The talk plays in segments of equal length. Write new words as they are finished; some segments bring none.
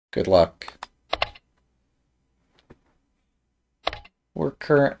Good luck. We're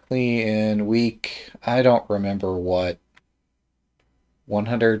currently in week, I don't remember what,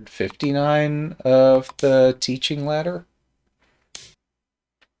 159 of the teaching ladder.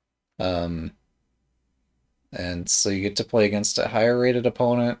 Um, and so you get to play against a higher rated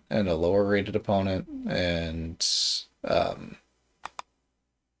opponent and a lower rated opponent, and um,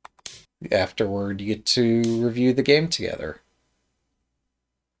 afterward you get to review the game together.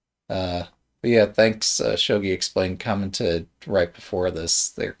 But yeah, thanks. Shogi explained, commented right before this.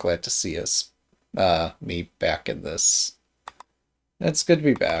 They're glad to see me back in this. It's good to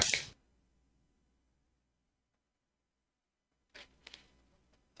be back.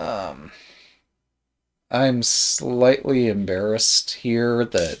 Um, I'm slightly embarrassed here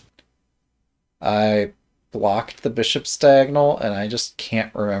that I blocked the bishop's diagonal, and I just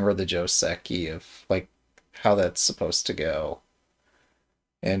can't remember the Joseki of like how that's supposed to go,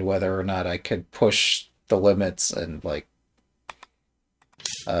 and whether or not I could push the limits and like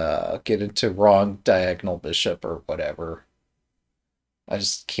get into wrong diagonal bishop or whatever. I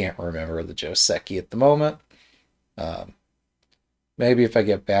just can't remember the Joseki at the moment. Um, Maybe if I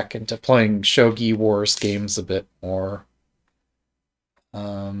get back into playing Shogi Wars games a bit more,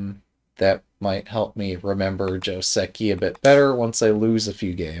 that might help me remember Joseki a bit better once I lose a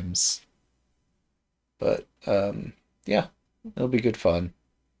few games. But yeah, it'll be good fun.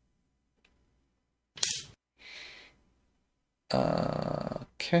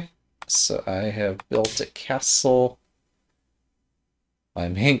 Okay, so I have built a castle.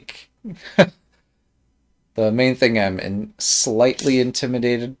 I'm Hink. The main thing slightly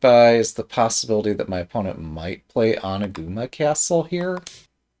intimidated by is the possibility that my opponent might play Oniguma Castle here.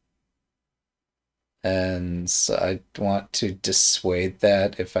 And so I want to dissuade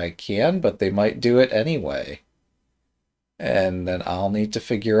that if I can, but they might do it anyway. And then I'll need to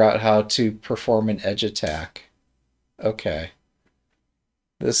figure out how to perform an edge attack. Okay.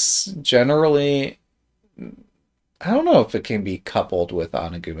 This generally, I don't know if it can be coupled with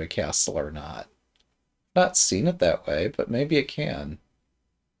Oniguma Castle or not. Not seen it that way, but maybe it can.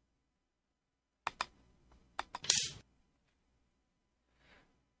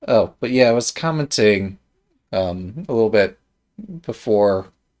 Oh, but yeah, I was commenting a little bit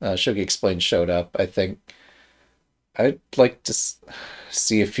before Shogi Explained showed up. I think I'd like to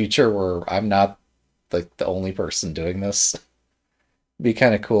see a future where I'm not like the only person doing this. It'd be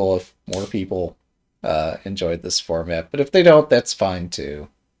kind of cool if more people enjoyed this format, but if they don't, that's fine too.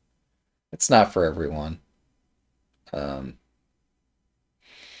 It's not for everyone. Um,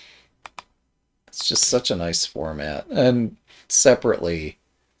 it's just such a nice format. And separately,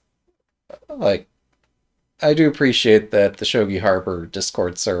 like, I do appreciate that the Shogi Harbor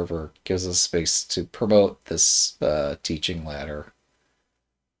Discord server gives us space to promote this teaching ladder.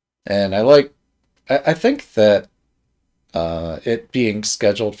 And I think that it being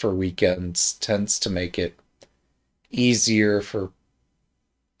scheduled for weekends tends to make it easier for,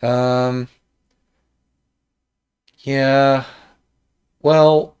 um, yeah,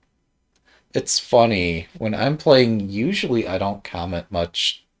 well, it's funny. When I'm playing, usually I don't comment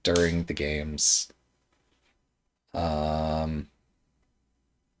much during the games. Um,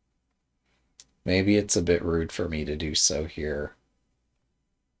 Maybe it's a bit rude for me to do so here.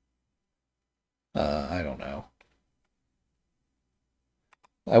 I don't know.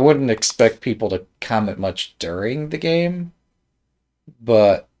 I wouldn't expect people to comment much during the game,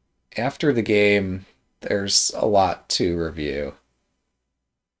 but after the game, there's a lot to review,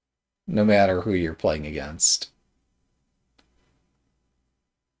 no matter who you're playing against.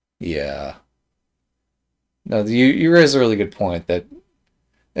 Yeah. No, you raise a really good point that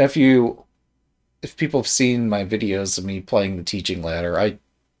if you if people have seen my videos of me playing the teaching ladder, I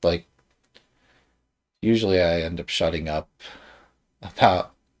like usually I end up shutting up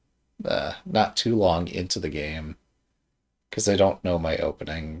about not too long into the game because I don't know my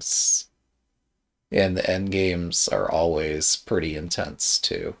openings, and the end games are always pretty intense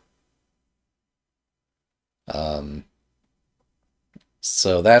too. Um,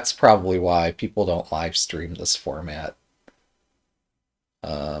 so that's probably why people don't live stream this format.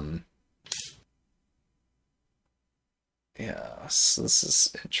 Um, yeah, so this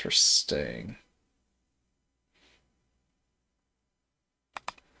is interesting.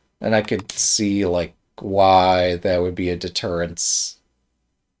 And I could see like why that would be a deterrence.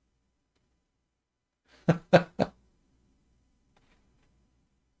 Let's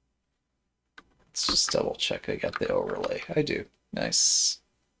just double check I got the overlay. I do. Nice.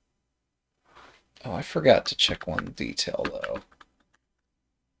 Oh, I forgot to check one detail though.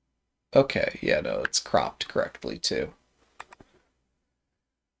 Okay, yeah, no, it's cropped correctly too.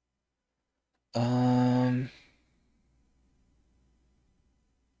 Um,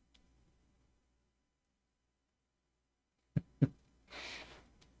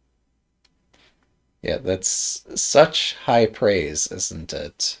 yeah, that's such high praise, isn't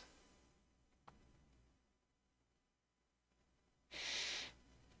it?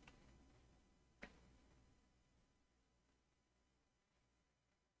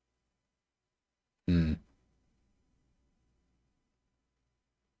 Hmm.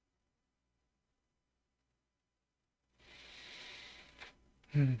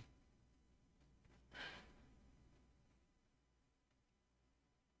 Hmm.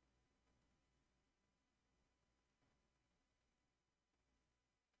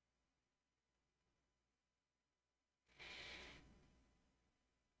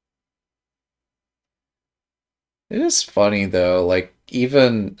 It is funny though, like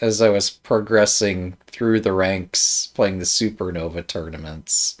even as I was progressing through the ranks playing the Supernova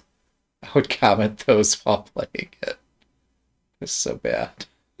tournaments, I would comment those while playing it. It's so bad.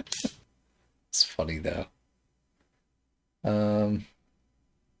 It's funny though. Um,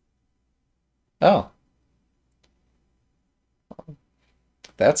 oh,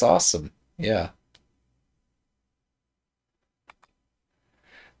 that's awesome. Yeah.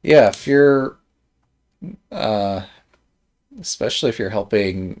 Yeah, if you're uh especially if you're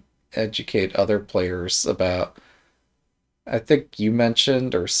helping educate other players about, I think you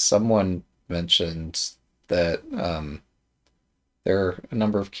mentioned or someone mentioned that there are a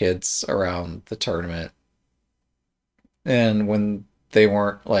number of kids around the tournament, and when they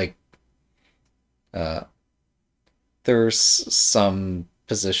weren't like uh there's some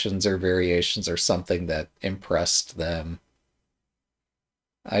positions or variations or something that impressed them.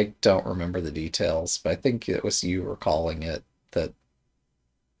 I don't remember the details, but I think it was you recalling it that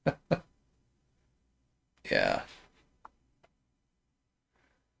yeah.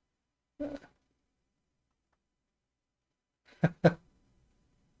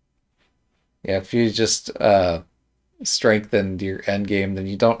 Yeah, if you just strengthened your end game, then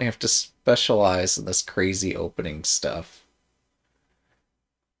you don't have to specialize in this crazy opening stuff.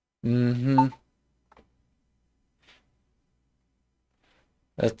 Mm-hmm.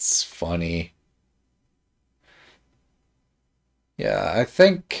 That's funny. Yeah, I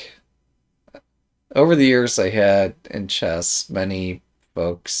think over the years I had in chess many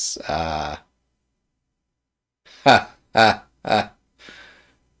folks ha ha ha.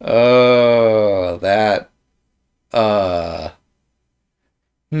 Oh, that uh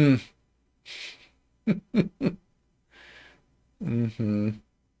hmm. Mm-hmm.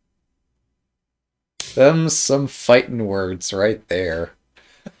 Them some fighting words right there.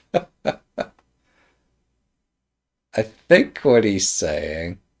 I think what he's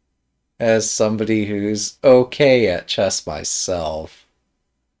saying, as somebody who's okay at chess myself,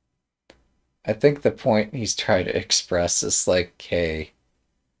 I think the point he's trying to express is like, hey,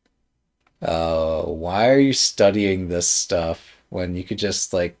 why are you studying this stuff when you could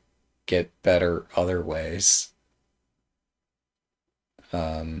just like get better other ways?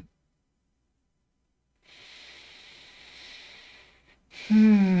 Um,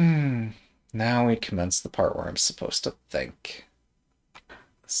 hmm. Now we commence the part where I'm supposed to think.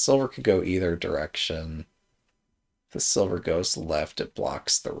 Silver could go either direction. If the silver goes left, it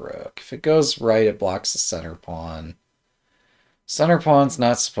blocks the rook. If it goes right, it blocks the center pawn. Center pawn's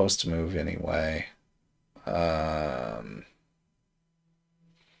not supposed to move anyway. Um,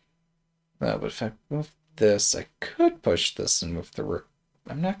 no, but if I move this, I could push this and move the rook.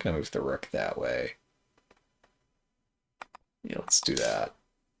 I'm not going to move the rook that way. Yeah, let's do that.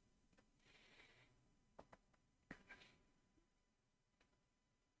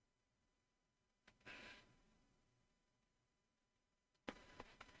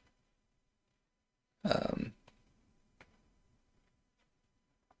 Um,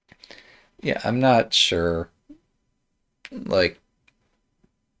 yeah, I'm not sure. Like,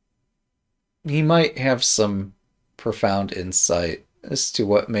 he might have some profound insight as to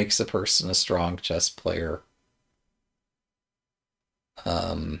what makes a person a strong chess player.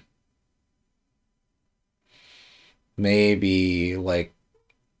 Um, maybe like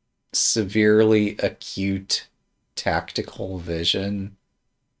severely acute tactical vision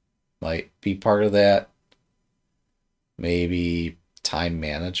might be part of that. Maybe time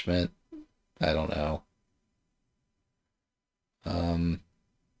management. I don't know. Um,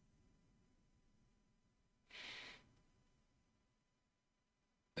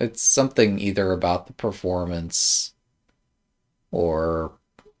 it's something either about the performance or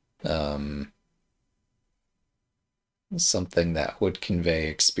um, something that would convey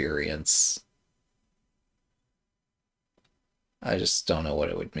experience. I just don't know what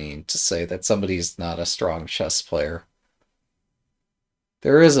it would mean to say that somebody's not a strong chess player.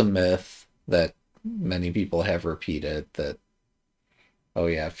 There is a myth that many people have repeated that, oh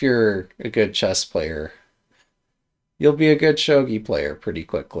yeah, if you're a good chess player, you'll be a good shogi player pretty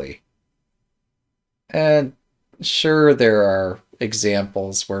quickly. And sure, there are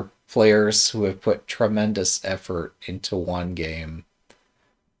examples where players who have put tremendous effort into one game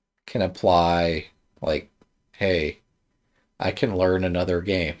can apply, like, hey, I can learn another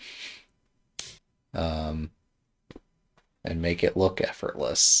game, um, and make it look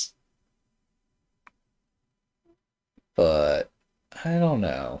effortless. But I don't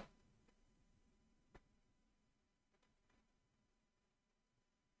know.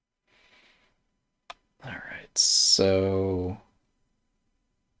 All right, so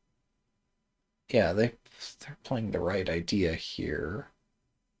yeah, they're playing the right idea here.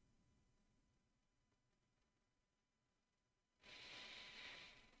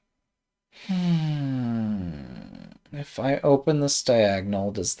 If I open this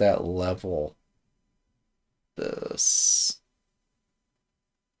diagonal, does that level this?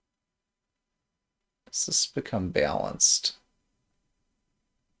 Does this become balanced?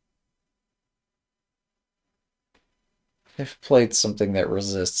 I've played something that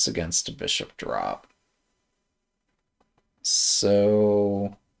resists against a bishop drop.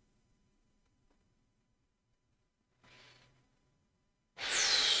 So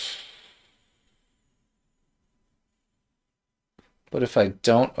but if I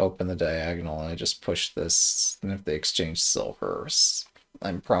don't open the diagonal and I just push this, and if they exchange silvers,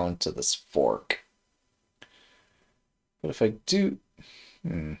 I'm prone to this fork. But if I do...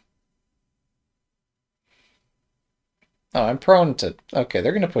 Oh, I'm prone to... Okay,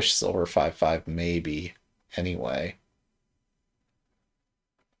 they're going to push silver 5-5 maybe anyway.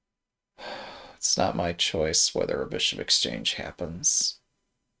 It's not my choice whether a bishop exchange happens.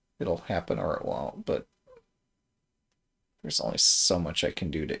 It'll happen or it won't, but there's only so much I can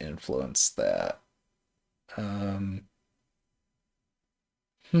do to influence that. I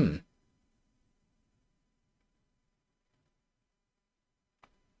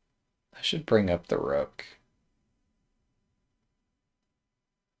should bring up the rook.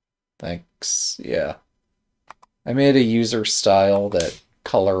 Thanks. Yeah. I made a user style that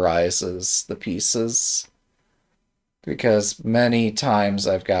colorizes the pieces because many times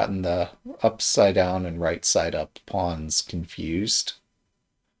I've gotten the upside down and right side up pawns confused,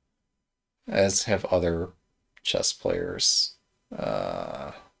 as have other chess players.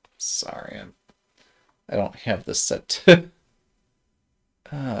 Sorry, I don't have this set to...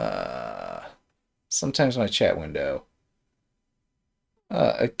 sometimes my chat window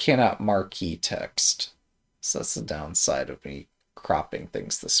I cannot marquee text. So that's the downside of me cropping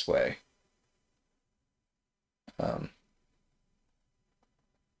things this way.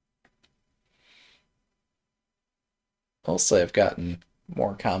 Also, I've gotten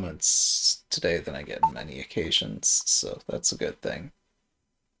more comments today than I get in many occasions, so that's a good thing.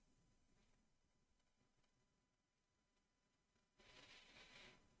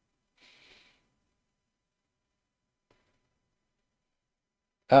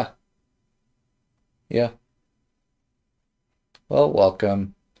 Ah, yeah. Well,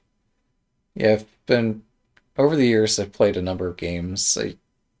 welcome. Yeah, I've been, over the years, I've played a number of games. I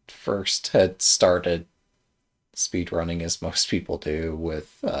first had started speedrunning, as most people do,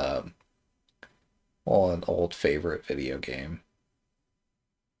 with, well, an old favorite video game.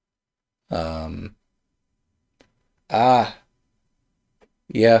 Ah,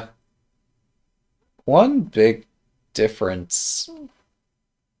 yeah. One big difference,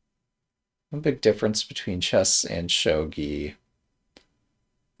 one big difference between chess and shogi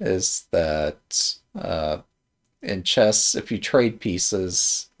is that in chess, if you trade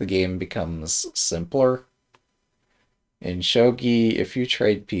pieces, the game becomes simpler. In shogi, if you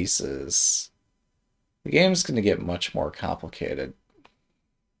trade pieces, the game's going to get much more complicated.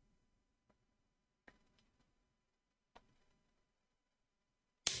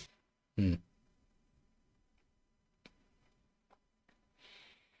 Hmm.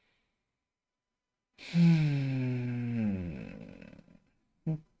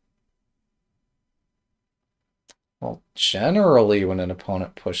 Well, generally, when an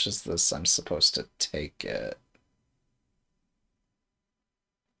opponent pushes this, I'm supposed to take it.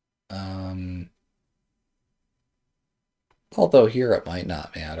 Although here it might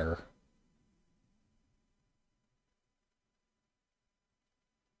not matter.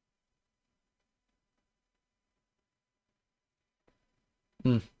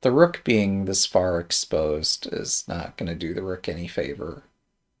 The rook being this far exposed is not going to do the rook any favor.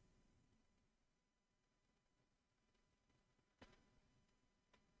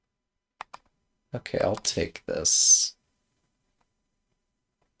 Okay, I'll take this.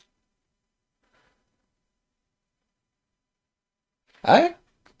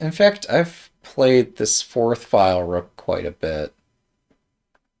 In fact, I've played this fourth file rook quite a bit.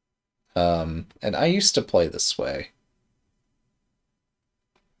 And I used to play this way.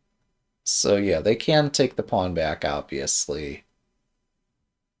 So yeah, they can take the pawn back, obviously.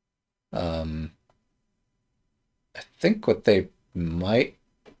 Um, I think what they might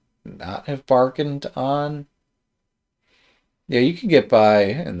not have bargained on. Yeah, you can get by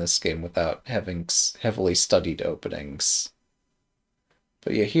in this game without having heavily studied openings.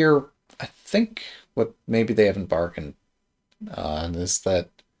 But yeah, here, I think what maybe they haven't bargained on is that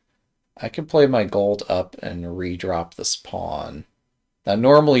I can play my gold up and redrop this pawn. Now,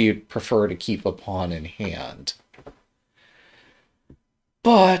 normally you'd prefer to keep a pawn in hand.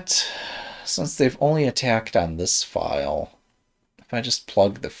 But since they've only attacked on this file, if I just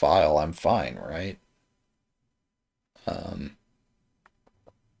plug the file, I'm fine, right? Um,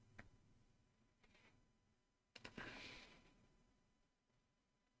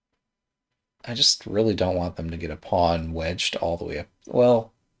 I just really don't want them to get a pawn wedged all the way up.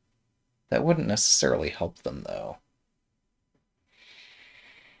 Well, that wouldn't necessarily help them, though.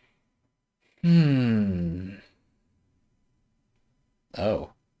 Hmm.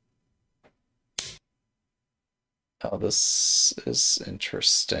 Oh. Oh, this is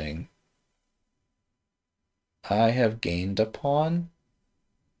interesting. I have gained a pawn,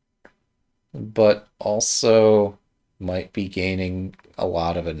 but also might be gaining a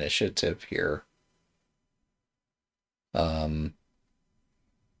lot of initiative here. Um,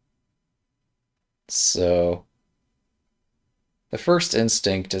 so the first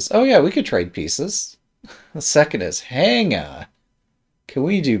instinct is, oh yeah, we could trade pieces. The second is, hang on, can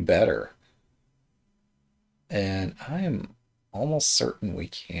we do better? And I am almost certain we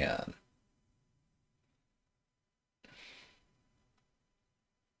can.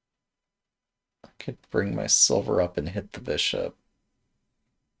 I could bring my silver up and hit the bishop.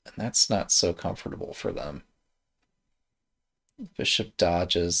 And that's not so comfortable for them. Bishop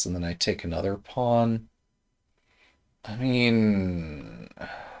dodges, and then I take another pawn. I mean,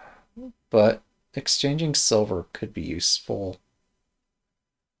 but exchanging silver could be useful.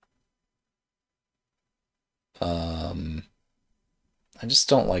 Um, I just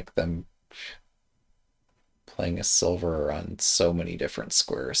don't like them playing a silver on so many different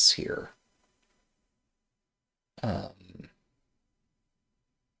squares here. Um,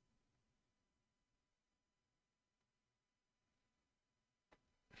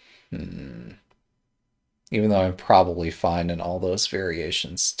 hmm. Even though I'm probably fine in all those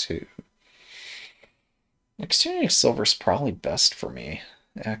variations too. Exchanging silver is probably best for me,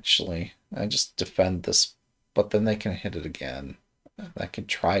 actually. I just defend this, but then they can hit it again. I can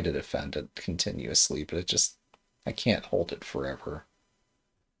try to defend it continuously, but I can't hold it forever.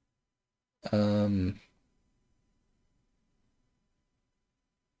 Um,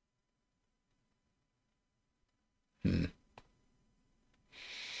 hmm.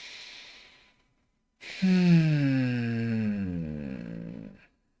 Hmm.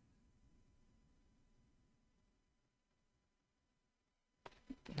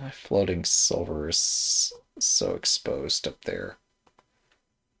 My floating silver is so exposed up there.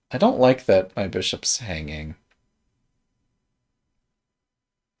 I don't like that my bishop's hanging.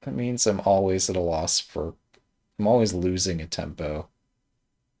 That means I'm always at a loss for... I'm always losing a tempo.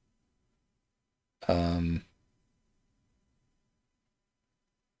 Um,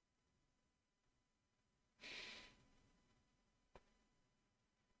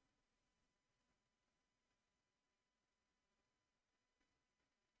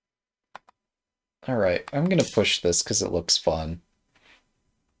 all right, I'm gonna push this because it looks fun.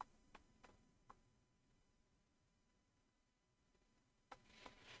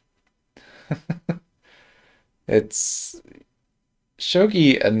 It's...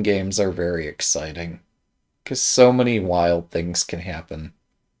 Shogi endgames are very exciting because so many wild things can happen.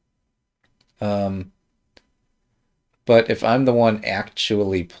 Um, but if I'm the one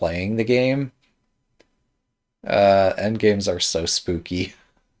actually playing the game, endgames are so spooky.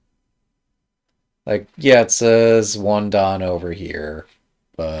 Like, yeah, it says one Don over here,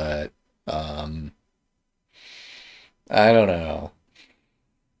 but um, I don't know.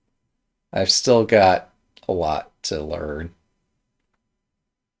 I've still got a lot to learn.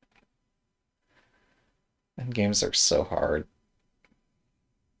 And games are so hard.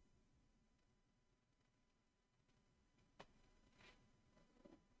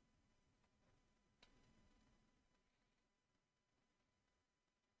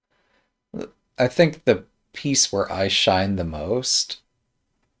 I think the piece where I shine the most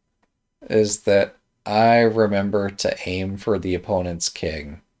is that I remember to aim for the opponent's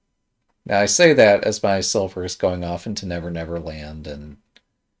king. Now, I say that as my silver is going off into Never Never Land, and,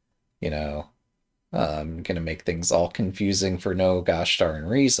 you know, I'm gonna make things all confusing for no gosh darn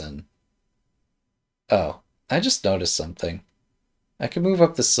reason. Oh, I just noticed something. I can move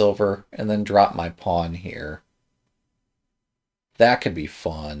up the silver and then drop my pawn here. That could be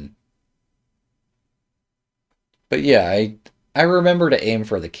fun. But yeah, I remember to aim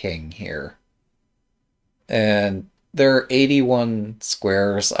for the king here. And there are 81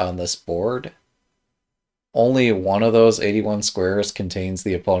 squares on this board. Only one of those 81 squares contains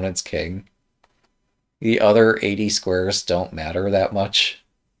the opponent's king. The other 80 squares don't matter that much.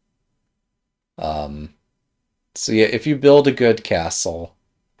 So yeah, if you build a good castle,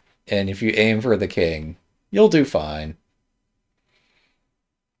 and if you aim for the king, you'll do fine.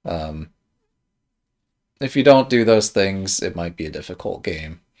 If you don't do those things, it might be a difficult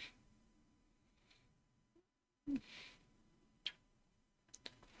game.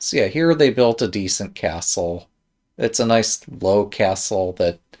 So yeah, here they built a decent castle. It's a nice low castle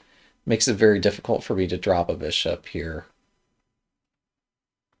that makes it very difficult for me to drop a bishop here.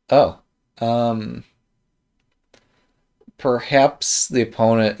 Oh, perhaps the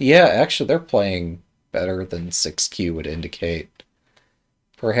opponent... Yeah, actually, they're playing better than 6Q would indicate.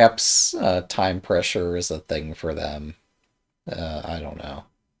 Perhaps time pressure is a thing for them. I don't know.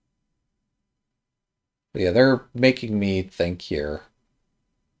 But yeah, they're making me think here.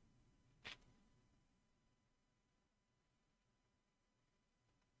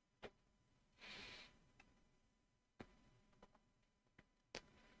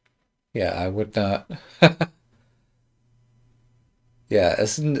 Yeah, I would not. Yeah,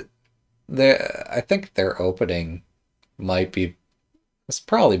 isn't there? I think their opening might be. It's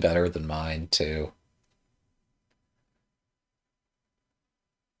probably better than mine too.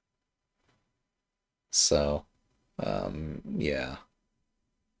 So, yeah.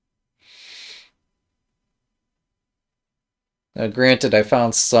 Now, granted, I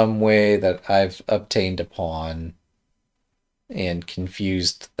found some way that I've obtained a pawn and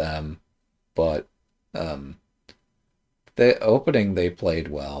confused them, but the opening they played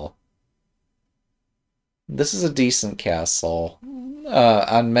well. This is a decent castle.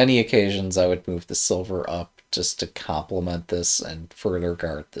 On many occasions, I would move the silver up just to complement this and further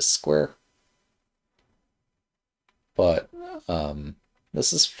guard this square. But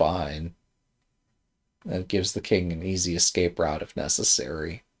this is fine. It gives the king an easy escape route if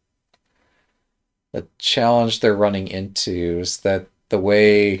necessary. The challenge they're running into is that the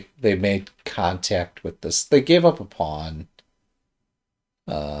way they made contact with this, they gave up a pawn.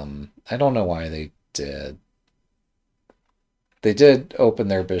 I don't know why they did. They did open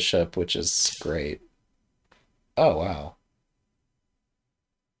their bishop, which is great. Oh,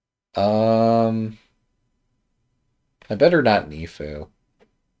 wow. I better not Nifu.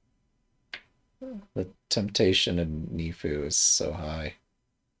 The temptation in Nifu is so high.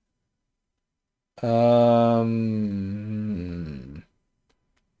 I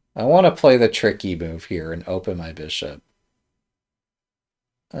want to play the tricky move here and open my bishop.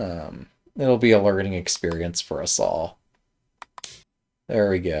 It'll be a learning experience for us all. There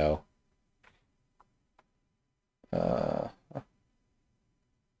we go.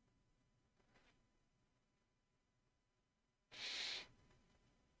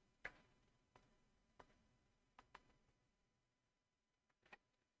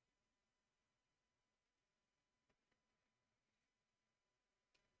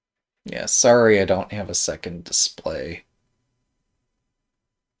 Yeah, sorry I don't have a second display.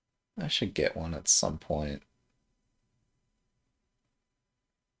 I should get one at some point.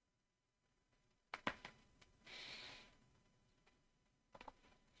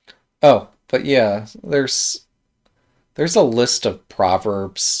 Oh, but yeah, there's a list of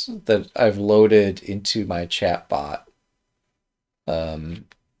proverbs that I've loaded into my chat bot. And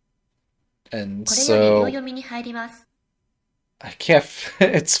so I can't.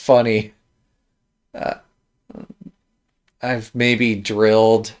 It's funny. Uh, I've maybe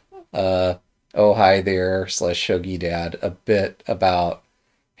drilled oh hi there slash Shogi Dad a bit about,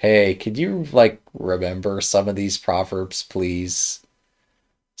 hey, could you like remember some of these proverbs, please?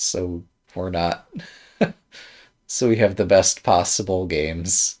 So we're not so we have the best possible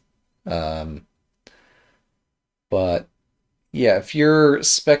games. Um, but yeah, if you're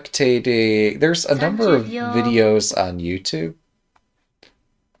spectating, there's a number of videos on YouTube.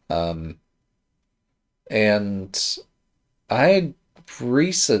 And I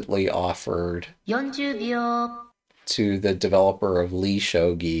recently offered to the developer of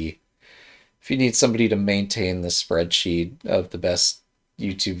Shogi, if you need somebody to maintain the spreadsheet of the best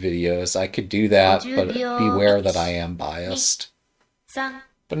YouTube videos. I could do that, but beware that I am biased.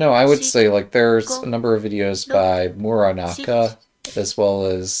 But no, I would say like there's a number of videos by Muranaka as well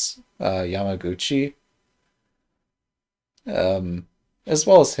as Yamaguchi, as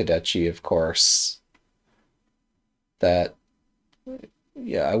well as Hidechi, of course. That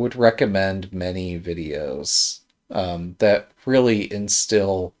yeah, I would recommend many videos that really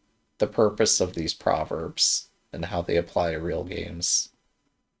instill the purpose of these proverbs and how they apply to real games.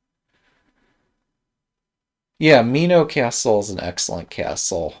 Yeah, Mino Castle is an excellent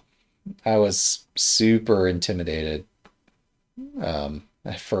castle. I was super intimidated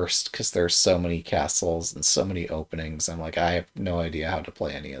at first because there's so many castles and so many openings. I'm like, I have no idea how to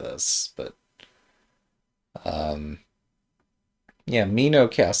play any of this. But um, yeah, Mino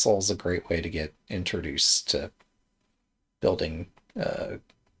Castle is a great way to get introduced to building a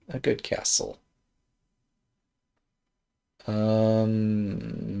good castle.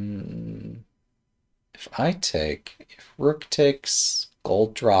 If Rook takes,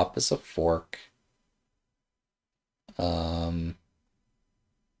 Gold Drop is a fork. Um,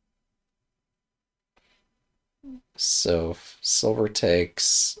 so if Silver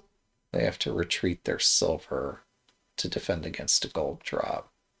takes, they have to retreat their silver to defend against a gold drop.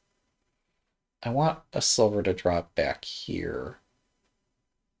 I want a silver to drop back here.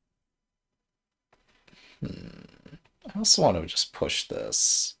 I also want to just push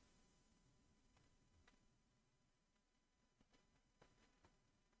this.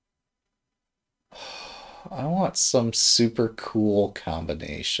 I want some super cool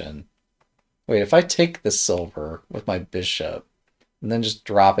combination. Wait, if I take the silver with my bishop and then just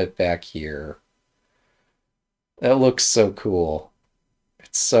drop it back here, that looks so cool.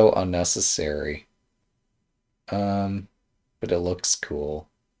 It's so unnecessary. But it looks cool.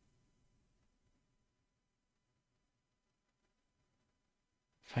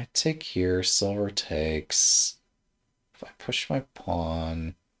 If I take here, silver takes. If I push my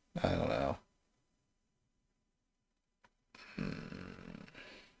pawn, I don't know.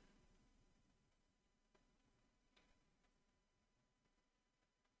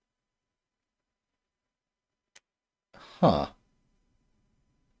 Huh.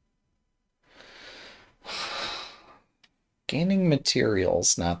 Gaining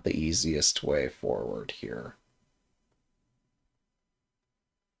material's not the easiest way forward here.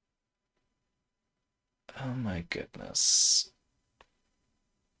 Oh my goodness.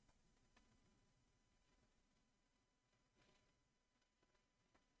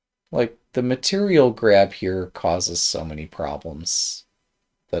 Like, the material grab here causes so many problems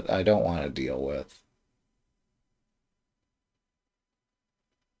that I don't want to deal with.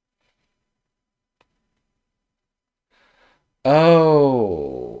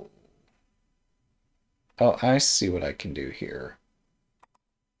 Oh. Oh, I see what I can do here.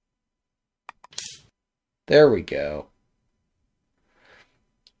 There we go.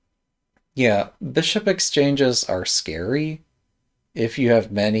 Yeah, bishop exchanges are scary if you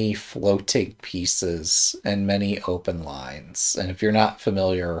have many floating pieces and many open lines. And if you're not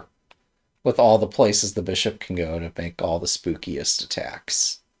familiar with all the places the bishop can go to make all the spookiest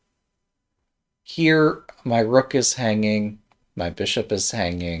attacks. Here, my rook is hanging, my bishop is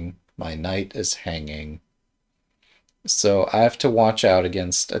hanging, my knight is hanging. So I have to watch out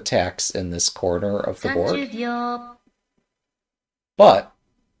against attacks in this corner of the board. But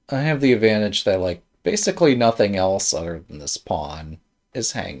I have the advantage that, like, basically nothing else other than this pawn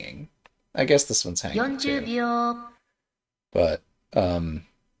is hanging. I guess this one's hanging too. But none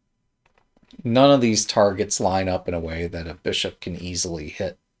of these targets line up in a way that a bishop can easily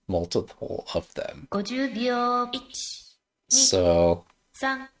hit multiple of them. So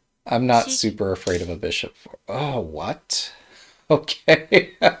I'm not super afraid of a bishop. Oh, what?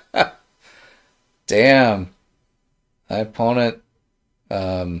 Okay. Damn. My opponent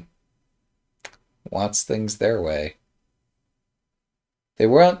wants things their way. They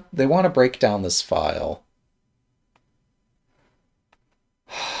want to break down this file.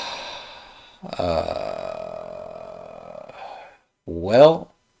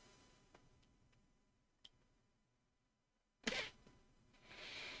 Well,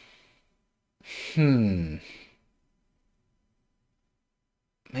 man,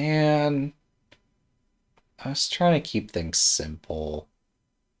 I was trying to keep things simple,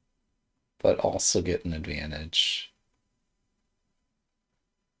 but also get an advantage.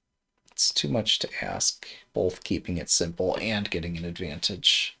 It's too much to ask, both keeping it simple and getting an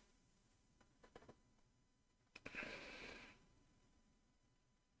advantage.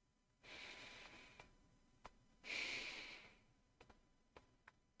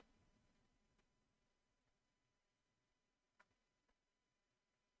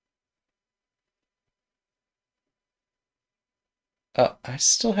 Oh, I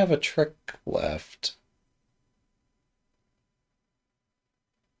still have a trick left.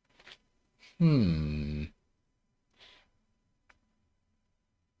 Hmm.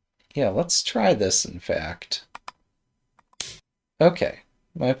 Yeah, let's try this, in fact. Okay.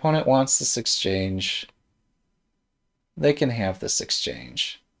 My opponent wants this exchange. They can have this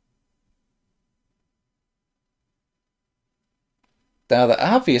exchange. Now, the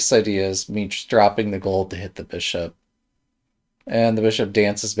obvious idea is me just dropping the gold to hit the bishop. And the bishop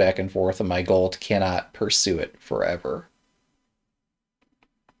dances back and forth, and my gold cannot pursue it forever.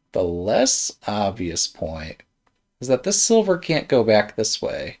 The less obvious point is that this silver can't go back this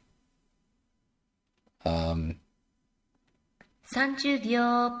way. Um, 30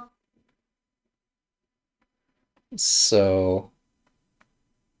秒 so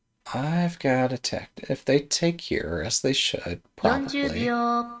I've got attacked. If they take here, as they should, 40 probably,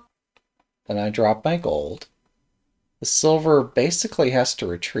 秒 then I drop my gold. The silver basically has to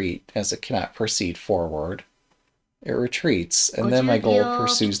retreat, as it cannot proceed forward. It retreats, and then my 50 gold 秒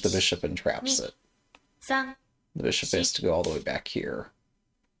pursues the bishop and traps it. 3 The bishop has to go all the way back here.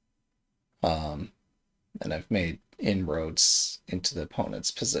 And I've made inroads into the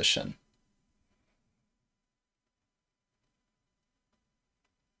opponent's position.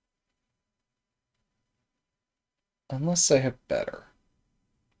 Unless I have better.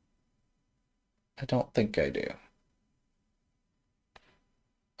 I don't think I do.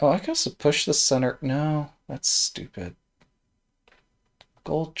 Oh, I guess I push the center. No, that's stupid.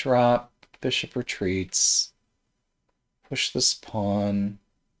 Gold drop, bishop retreats. Push this pawn.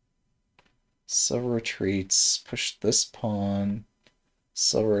 Silver retreats. Push this pawn.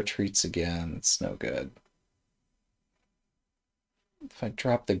 Silver retreats again. It's no good. If I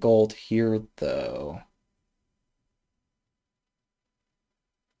drop the gold here, though...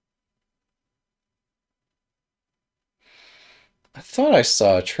 I thought I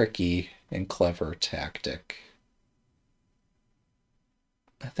saw a tricky and clever tactic.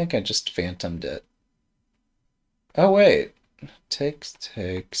 I think I just phantomed it. Oh, wait.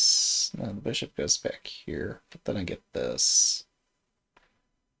 Takes. No, the bishop goes back here, but then I get this.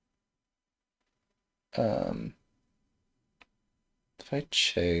 If I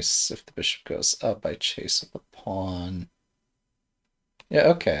chase, if the bishop goes up, I chase with the pawn. Yeah,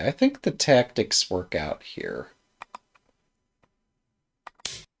 okay. I think the tactics work out here.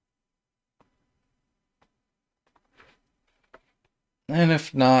 And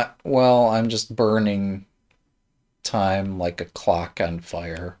if not, well, I'm just burning time like a clock on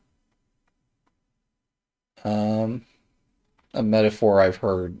fire. A metaphor I've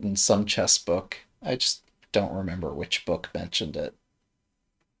heard in some chess book. I just don't remember which book mentioned it.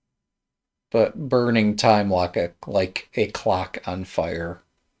 But burning time like a clock on fire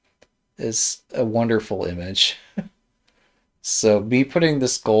is a wonderful image. So me putting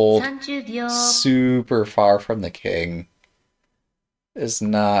this gold 30秒 super far from the king is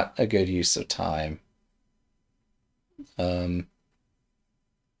not a good use of time. 40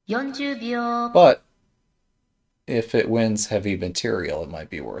秒 But if it wins heavy material, it might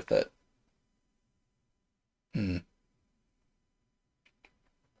be worth it. 50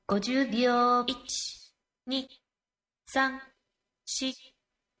秒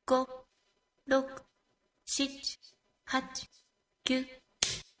 1、2、3、4、5、6、7、8、9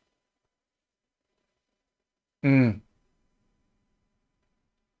 Mm.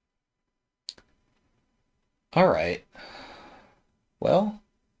 All right. Well,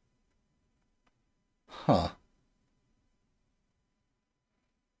 huh.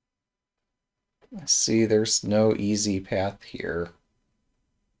 I see there's no easy path here.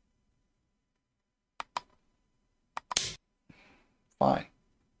 Fine.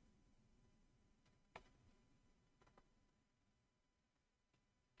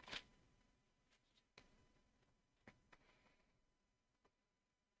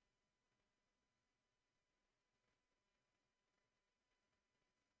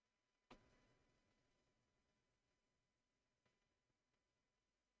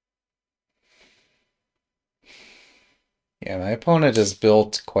 Yeah, my opponent has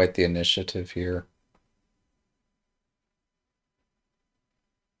built quite the initiative here.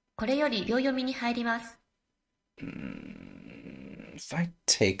 これより秒読みに入ります。 If I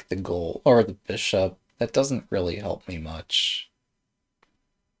take the gold or the bishop, that doesn't really help me much.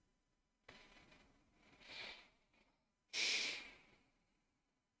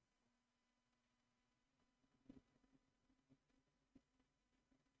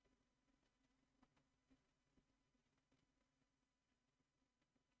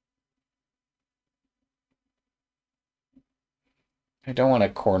 I don't want to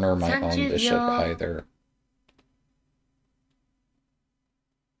corner my own 30 bishop 秒 either.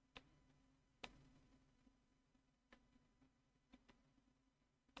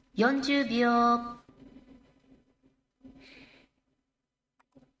 40秒。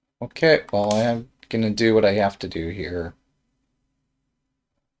Okay, well, I'm gonna do what I have to do here.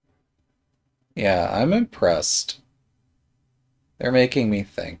 Yeah, I'm impressed. They're making me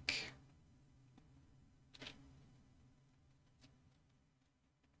think.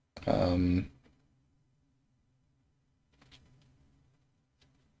 Um,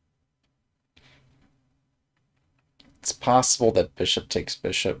 it's possible that bishop takes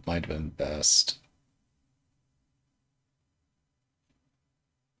bishop might have been best.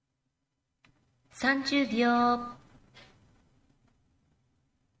 30秒。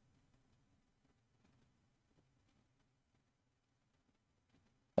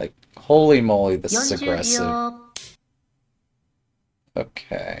Like, holy moly, this is 40 aggressive. 秒。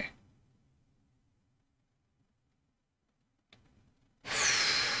Okay.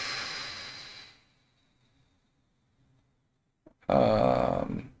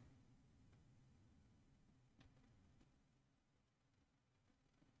 Um,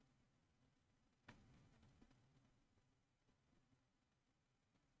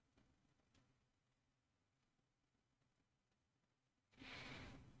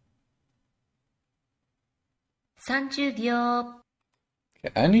 30秒。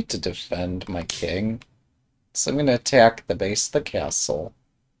okay, I need to defend my king. So I'm going to attack the base of the castle,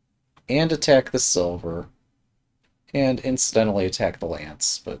 and attack the silver, and incidentally attack the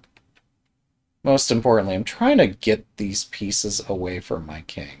lance. But most importantly, I'm trying to get these pieces away from my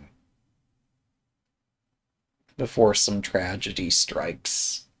king before some tragedy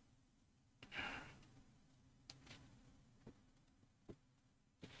strikes.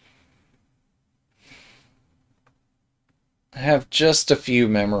 I have just a few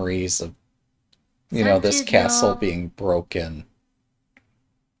memories of, this 30 castle 秒。being broken.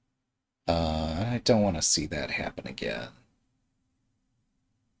 I don't want to see that happen again.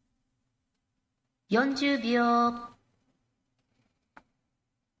 40秒。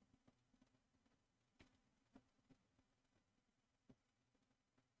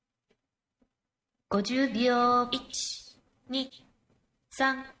50秒。1、2、3、4、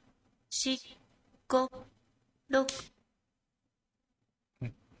5、6。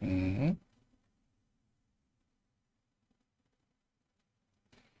Mm-hmm.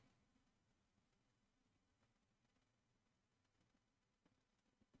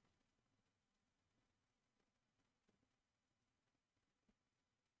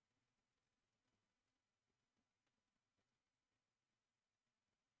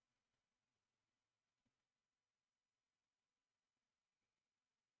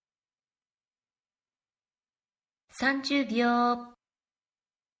 30秒。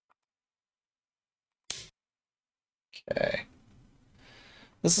Okay.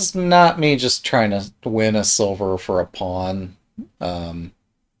 This is not me just trying to win a silver for a pawn. Um,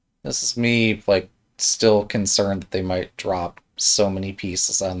 this is me, like, still concerned that they might drop so many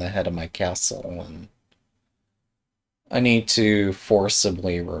pieces on the head of my castle, and I need to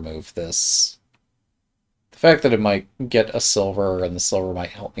forcibly remove this. The fact that it might get a silver and the silver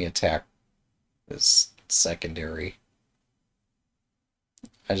might help me attack is secondary.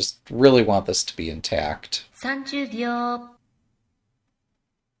 I just really want this to be intact. 30秒。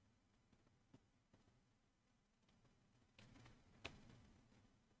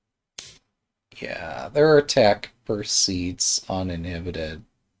Yeah, their attack proceeds uninhibited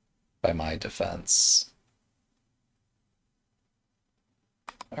by my defense.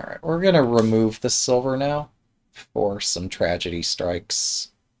 Alright, we're gonna remove the silver now before some tragedy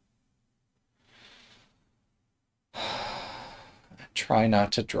strikes. Try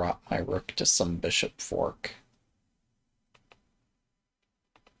not to drop my rook to some bishop fork.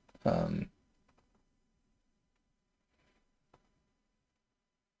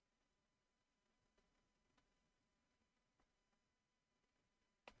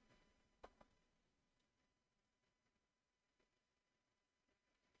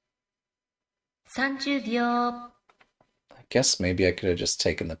 秒。I guess maybe I could have just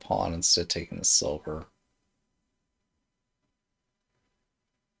taken the pawn instead of taking the silver.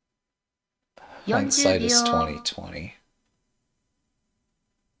 Hindsight is 2020.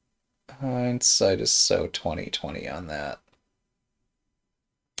 Hindsight is so 2020 on that.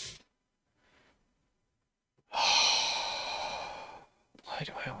 Why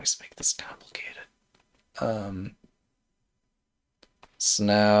do I always make this complicated? So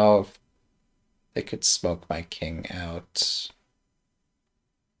now they could smoke my king out.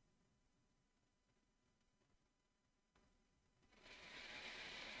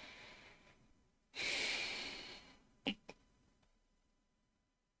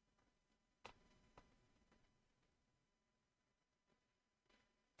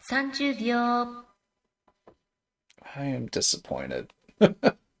 30秒。 I am disappointed.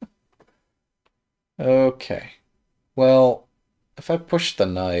 Okay. Well, if I push the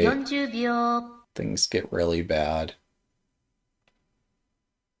knight, 40秒。 things get really bad.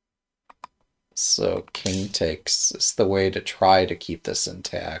 So king takes is the way to try to keep this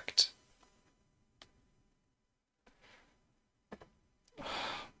intact.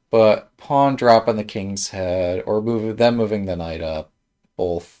 But pawn drop on the king's head, or them moving the knight up,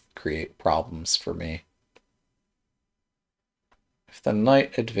 both create problems for me. If the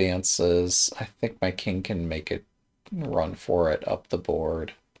knight advances, I think my king can make it run for it up the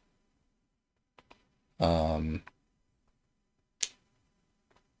board. 30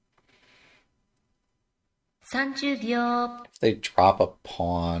秒。 If they drop a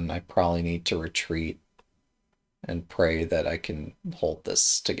pawn, I probably need to retreat and pray that I can hold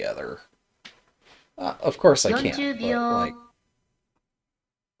this together. Of course I can't, 40 but秒。 like,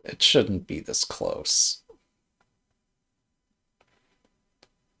 it shouldn't be this close.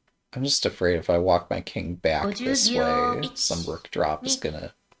 I'm just afraid if I walk my king back this way, some rook drop is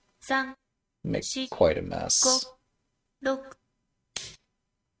gonna make quite a mess.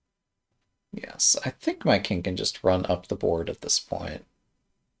 6。Yes, I think my king can just run up the board at this point.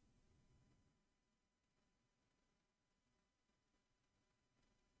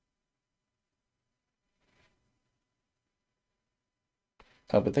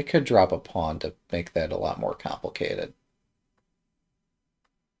 Oh, but they could drop a pawn to make that a lot more complicated.30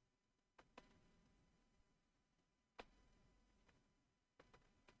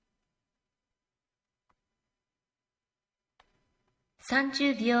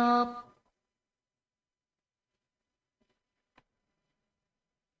秒。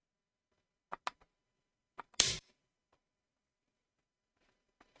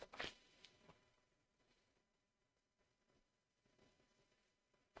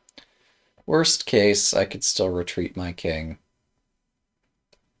 Worst case, I could still retreat my king.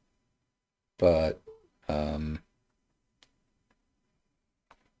 But,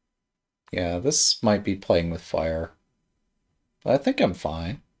 yeah, this might be playing with fire. But I think I'm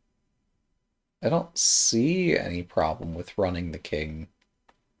fine. I don't see any problem with running the king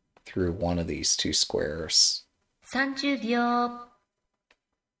through one of these two squares. 30秒。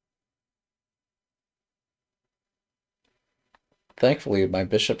 Thankfully, my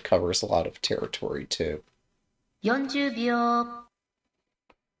bishop covers a lot of territory, too. 40秒。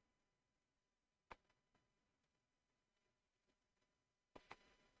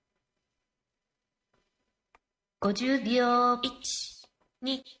 50秒。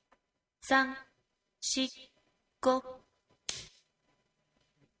 1、2、3、4、5。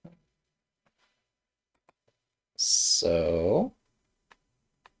 So...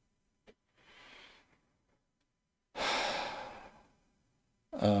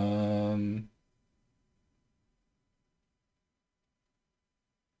 Um...30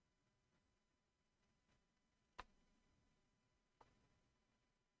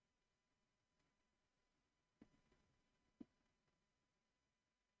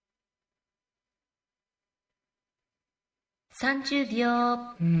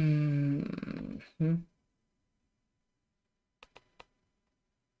秒。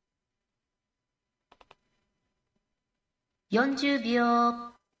 40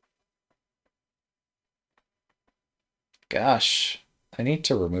秒。 Gosh, I need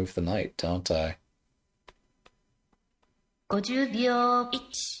to remove the knight, don't I? 50秒。1、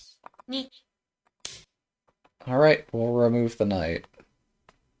2。 Alright, we'll remove the knight.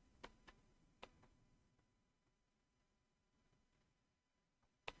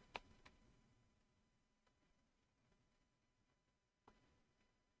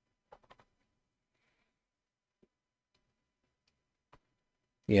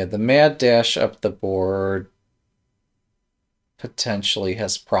 Yeah, the mad dash up the board potentially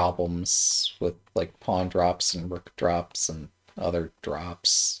has problems with like pawn drops and rook drops and other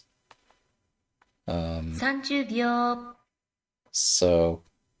drops. 30秒。 So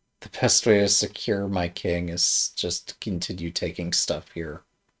the best way to secure my king is just to continue taking stuff here.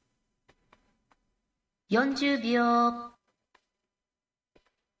 40秒。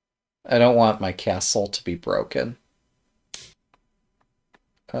 I don't want my castle to be broken.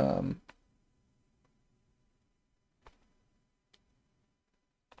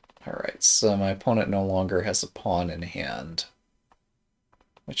 Alright, so my opponent no longer has a pawn in hand,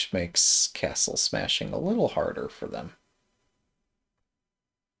 which makes castle smashing a little harder for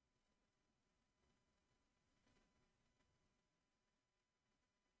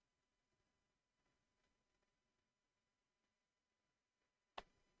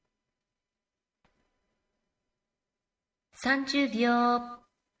秒。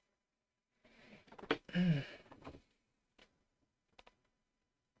40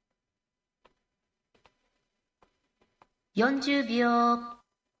秒。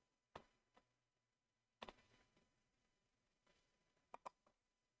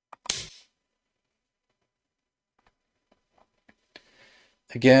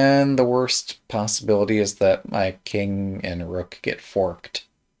Again, the worst possibility is that my king and rook get forked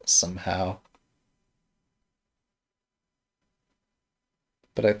somehow.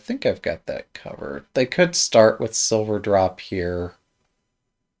 But I think I've got that covered. They could start with silver drop here.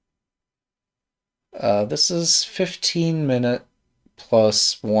 This is 15-minute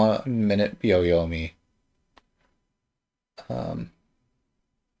plus 1 minute Byoyomi. 30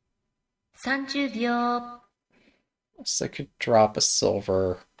秒。 So I could drop a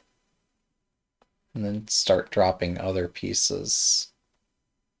silver and then start dropping other pieces.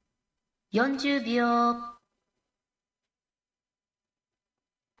 40秒。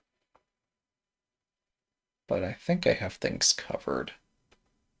 But I think I have things covered.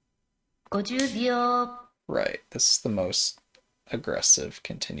 50秒。 Right, this is the most aggressive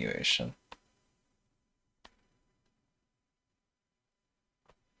continuation.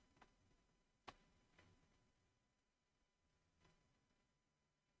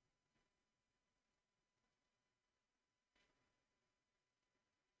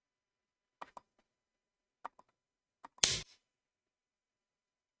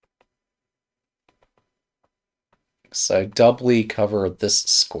 So I doubly cover this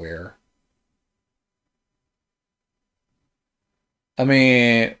square. I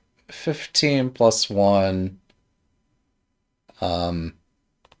mean, 15 plus 1.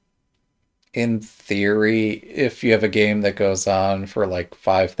 In theory, if you have a game that goes on for like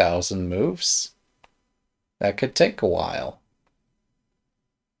 5,000 moves, that could take a while.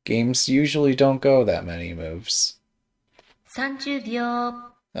 Games usually don't go that many moves. 30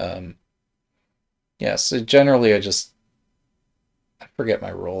秒。 Yeah, so generally I forget my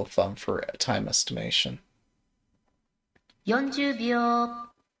rule of thumb for time estimation. 40秒。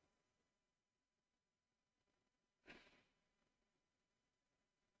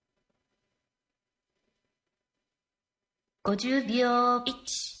 50秒。1、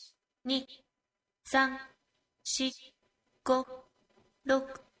2、3、4、5、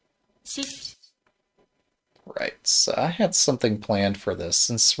6、7。 Right, so I had something planned for this,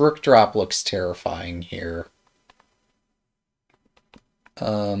 since Rook Drop looks terrifying here.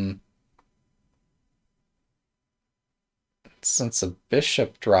 Since a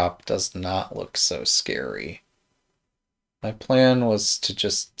Bishop Drop does not look so scary, my plan was to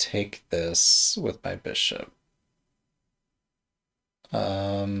just take this with my Bishop.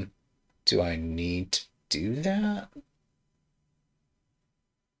 Do I need to do that?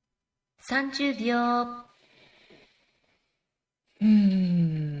 30秒。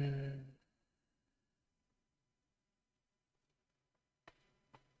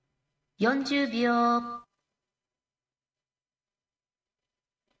 40秒。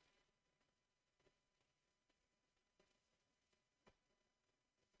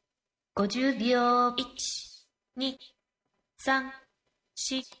 50秒。1、2、3、4、5、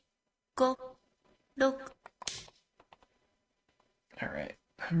6。 Alright,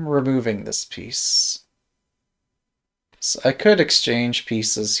 I'm removing this piece. So I could exchange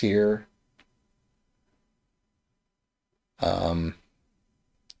pieces here.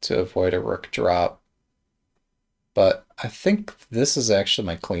 To avoid a rook drop. But I think this is actually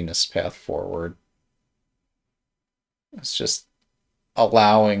my cleanest path forward. It's just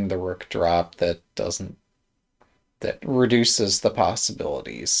allowing the rook drop that reduces the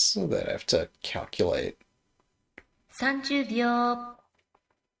possibilities that I have to calculate. 30秒。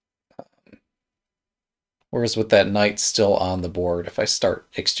 Whereas with that knight still on the board, if I start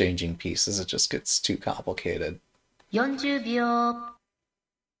exchanging pieces, it just gets too complicated. 40秒。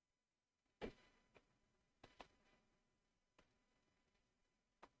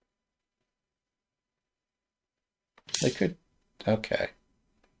 They could... Okay.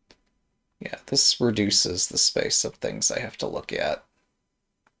 Yeah, this reduces the space of things I have to look at.30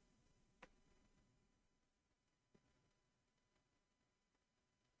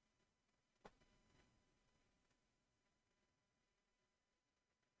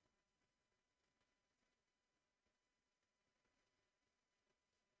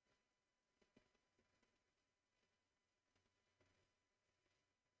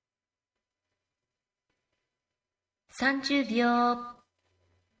秒。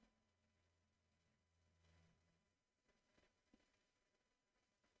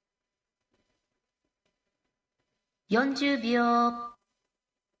 40秒。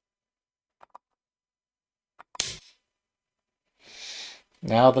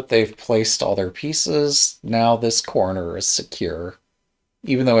Now that they've placed all their pieces, now this corner is secure.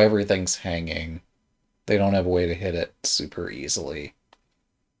 Even though everything's hanging, they don't have a way to hit it super easily.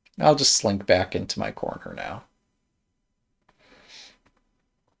 I'll just slink back into my corner now.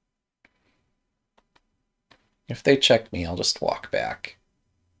 If they check me, I'll just walk back.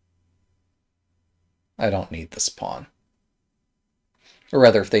 I don't need this pawn. Or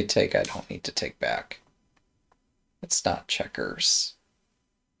rather, if they take, I don't need to take back. It's not checkers.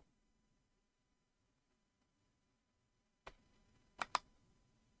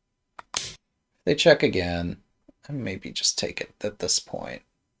 If they check again, I maybe just take it at this point.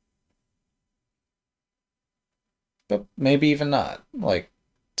 But maybe even not. Like,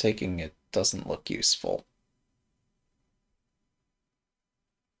 taking it doesn't look useful.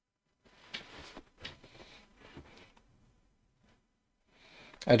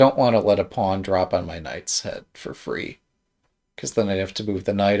 I don't want to let a pawn drop on my knight's head for free, because then I'd have to move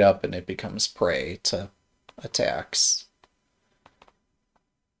the knight up and it becomes prey to attacks.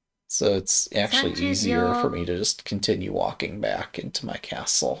 So it's actually easier for me to just continue walking back into my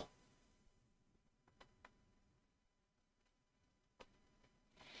castle.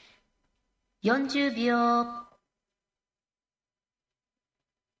 $40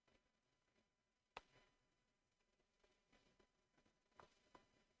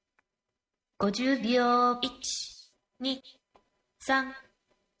 50秒1、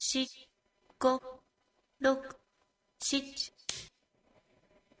2、3、4、5、6、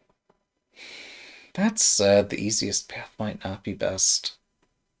7 That's sad. The easiest path might not be best.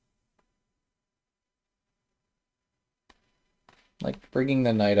 Like bringing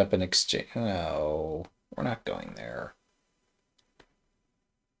the knight up in exchange. No, we're not going there.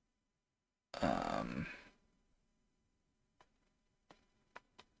 Um,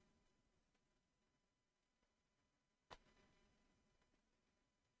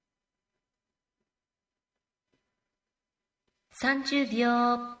 $30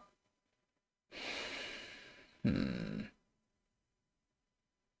秒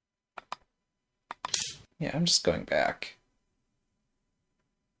Yeah, I'm just going back.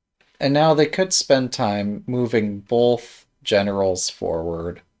 And now they could spend time moving both generals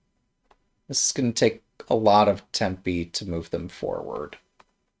forward. This is going to take a lot of tempi to move them forward.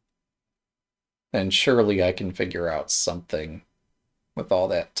 And surely I can figure out something with all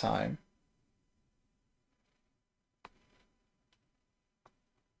that time.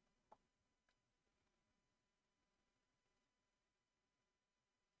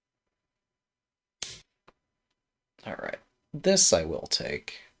 All right, this I will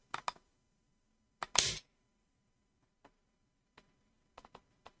take.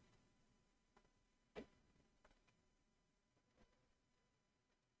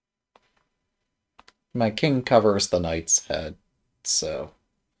 My king covers the knight's head, so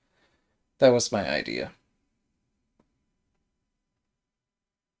that was my idea.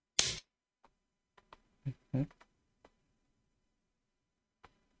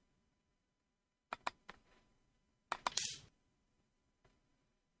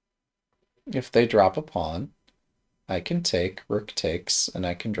 If they drop a pawn, I can take, rook takes, and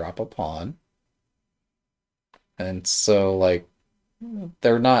I can drop a pawn. And so, like,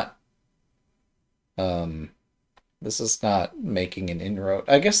 they're not, this is not making an inroad.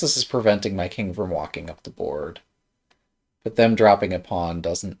 I guess this is preventing my king from walking up the board. But them dropping a pawn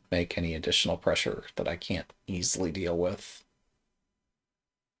doesn't make any additional pressure that I can't easily deal with.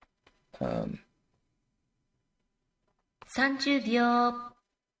 30秒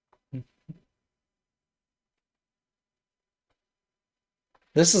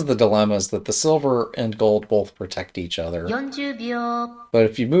This is the dilemma, is that the silver and gold both protect each other. 40秒 But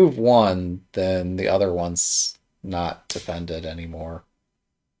if you move one, then the other one's not defended anymore.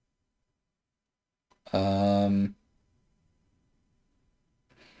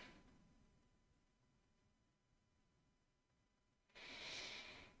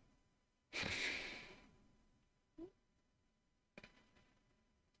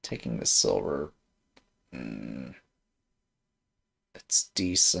 Taking the silver. It's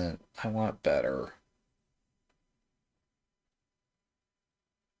decent. I want better.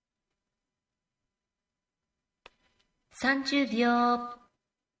 $30秒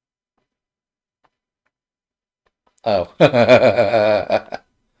Oh.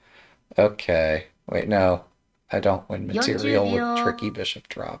 Okay. Wait, no. I don't win material with tricky bishop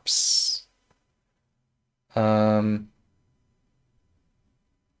drops.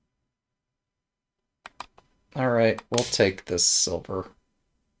 Alright, we'll take this silver.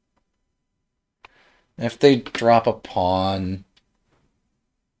 If they drop a pawn,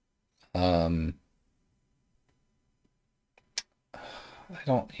 I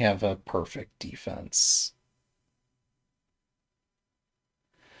don't have a perfect defense.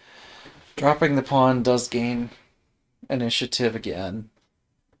 Dropping the pawn does gain initiative again.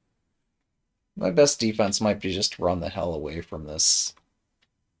 My best defense might be just run the hell away from this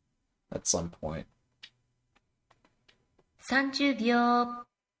at some point. 30秒。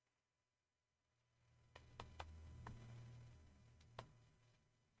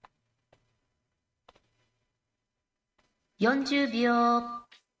40秒。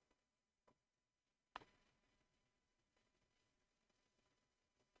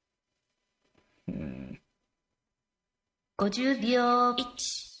50秒。1、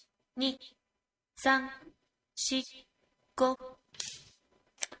2、3、4、5。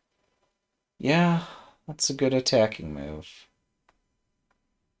Yeah, that's a good attacking move.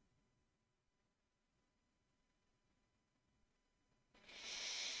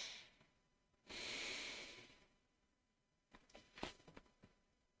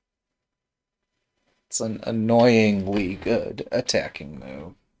 It's an annoyingly good attacking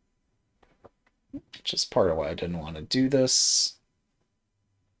move. Which is part of why I didn't want to do this.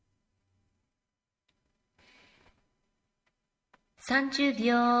 $30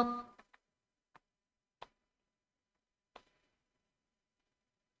秒。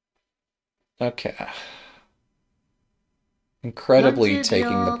Okay. Incredibly, 40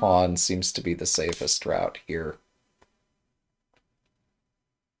 taking the 秒。 pawn seems to be the safest route here.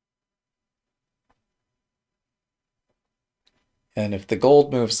 And if the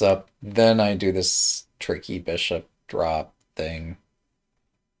gold moves up, then I do this tricky bishop drop thing,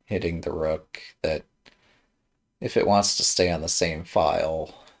 hitting the rook that, if it wants to stay on the same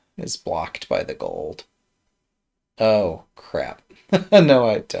file, is blocked by the gold. Oh, crap. No,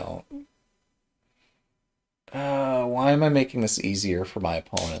 I don't. Why am I making this easier for my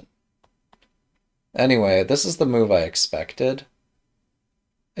opponent? Anyway, this is the move I expected.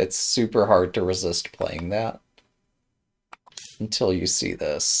 It's super hard to resist playing that until you see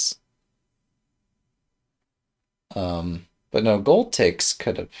this. But no, gold takes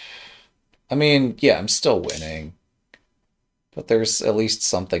could have... I mean, yeah, I'm still winning. But there's at least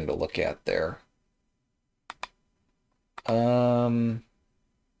something to look at there.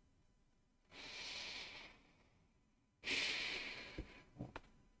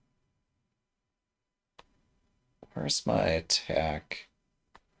 Where's my attack?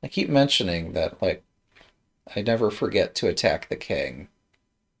 I keep mentioning that, like, I never forget to attack the king.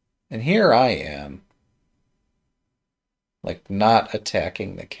 And here I am. Like, not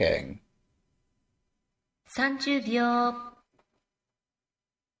attacking the king. 30秒。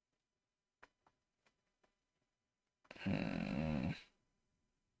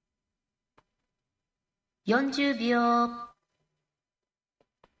40秒。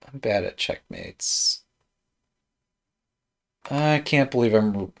I'm bad at checkmates. I can't believe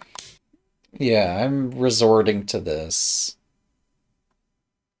I'm... Yeah, I'm resorting to this.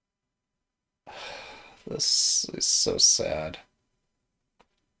 This is so sad.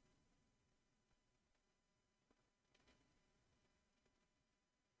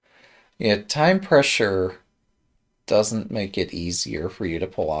 Yeah, time pressure doesn't make it easier for you to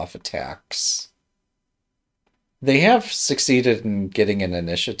pull off attacks. They have succeeded in getting an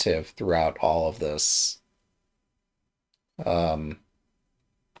initiative throughout all of this. 30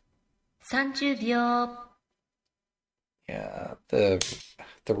秒。Yeah, the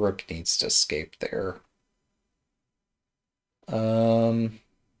rook needs to escape there.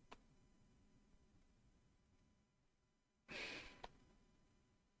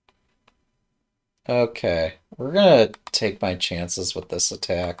 Okay, we're gonna take my chances with this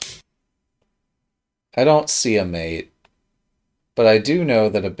attack. I don't see a mate, but I do know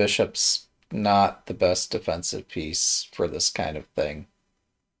that a bishop's not the best defensive piece for this kind of thing.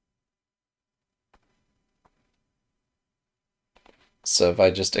 So if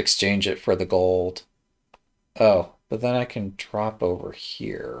I just exchange it for the gold... Oh, but then I can drop over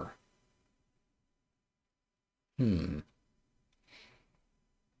here.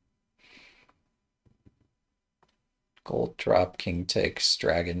 Gold drop, king takes,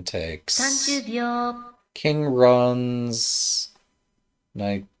 dragon takes. 30秒。King runs.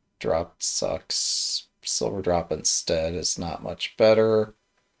 Knight drop sucks. Silver drop instead is not much better.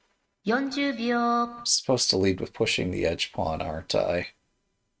 40秒。I'm supposed to lead with pushing the edge pawn, aren't I?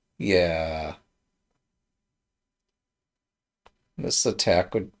 Yeah. This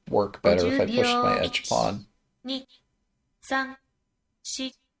attack would work better if I pushed my edge pawn.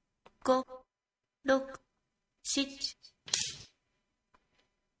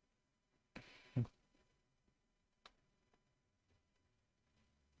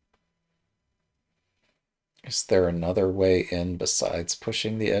 Is there another way in besides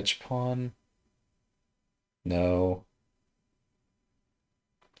pushing the edge pawn? No.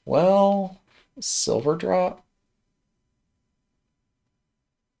 Well, silver drop?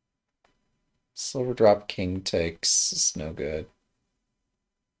 Silver drop king takes is no good.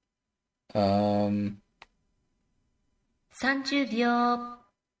 30秒。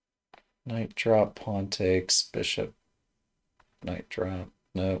 Knight drop, pawn takes, bishop, knight drop.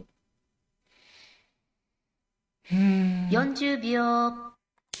 Nope. 40秒。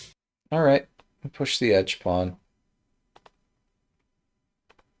 Alright, push the edge pawn.30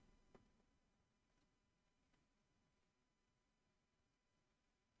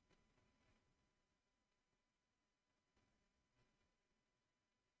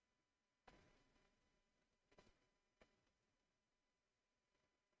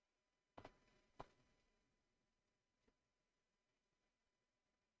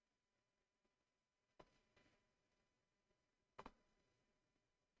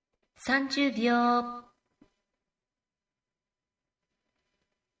秒。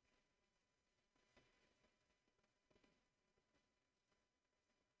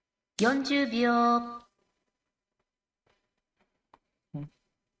 40秒。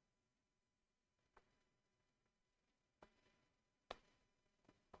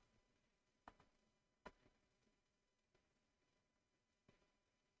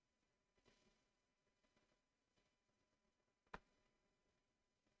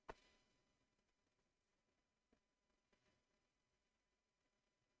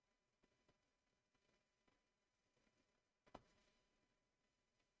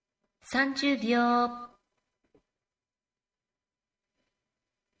 30秒。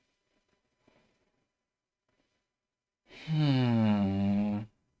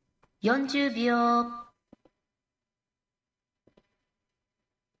 40秒。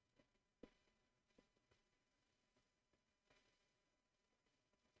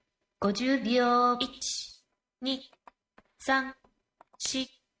 50秒。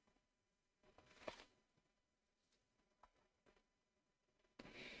 1、2、3、4。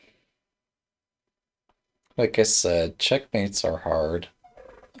 Like I said, checkmates are hard.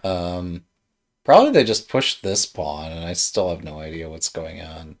 Probably they just pushed this pawn, and I still have no idea what's going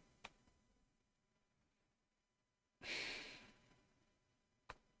on.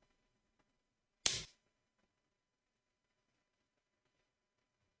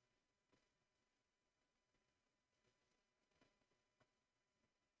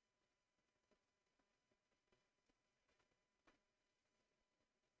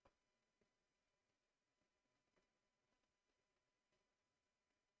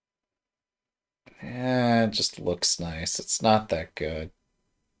 Eh, it just looks nice. It's not that good.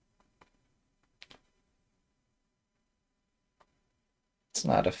 It's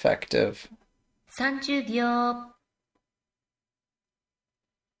not effective. 30秒。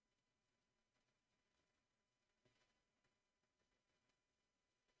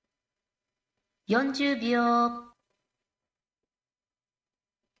 40秒。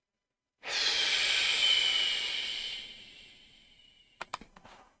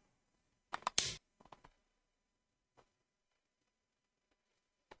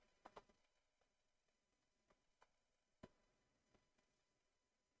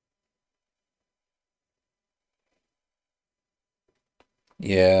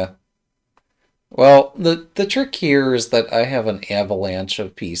 Yeah. Well, the trick here is that I have an avalanche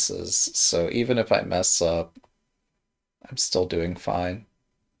of pieces, so even if I mess up, I'm still doing fine.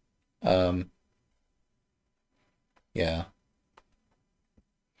 Um, yeah.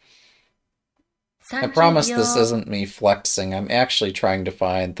 I 30 promise this 秒。 isn't me flexing. I'm actually trying to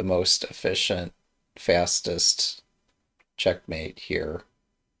find the most efficient, fastest checkmate here.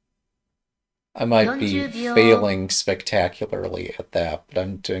 I might be 40秒。 failing spectacularly at that, but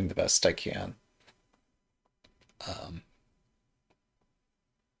I'm doing the best I can. Um,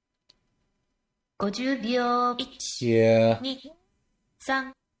 50秒。 yeah,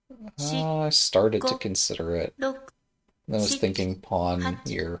 1、2、3、4、I started to 5、consider it. 6、I was 7、thinking pawn 8。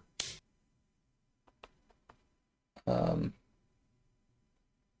 here. Um,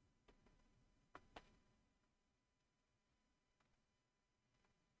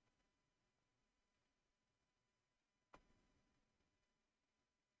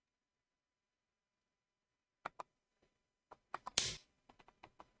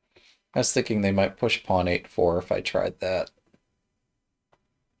 I was thinking they might push pawn 8-4 if I tried that.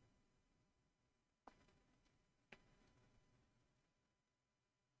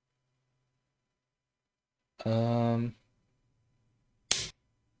 Um,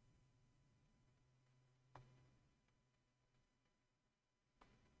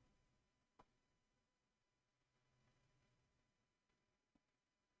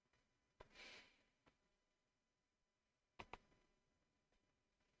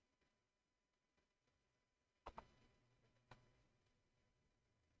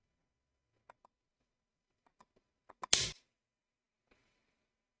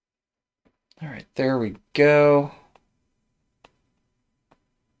 All right, there we go.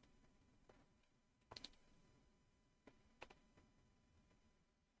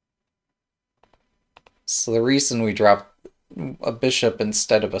 So the reason we dropped a bishop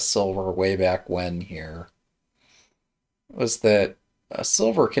instead of a silver way back when here was that a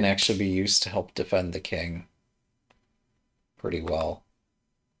silver can actually be used to help defend the king pretty well.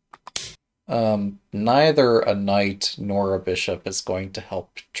 Neither a knight nor a bishop is going to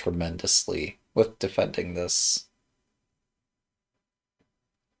help tremendously with defending this.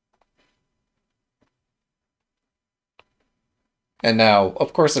 And now,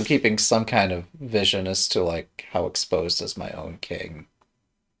 of course, I'm keeping some kind of vision as to like how exposed is my own king.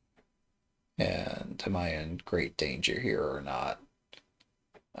 And am I in great danger here or not?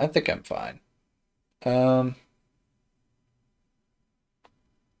 I think I'm fine.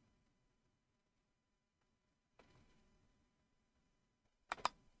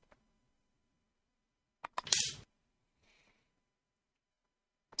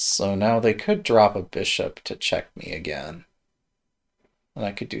 So now they could drop a bishop to check me again. And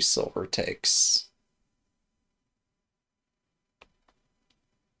I could do silver takes.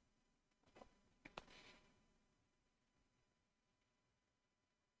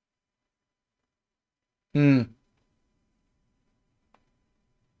 Hmm.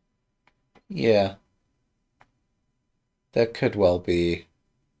 Yeah. That could well be.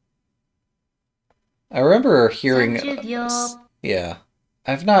 I remember hearing... 30秒。Yeah.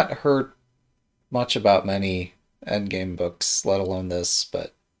 I've not heard much about many endgame books, let alone this,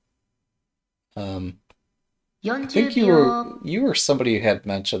 but I think40you were秒。you were somebody who had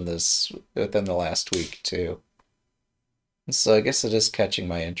mentioned this within the last week too. So I guess it is catching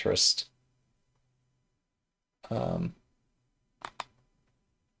my interest. Um,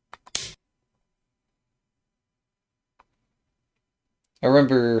 I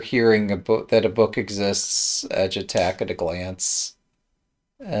remember hearing that a book exists, Edge Attack at a Glance,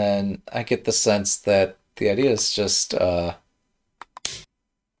 and I get the sense that the idea is just um,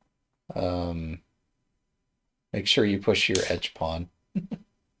 make sure you push your edge pawn.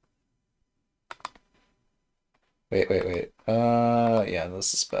 Wait. Yeah,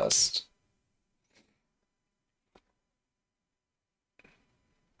 this is best.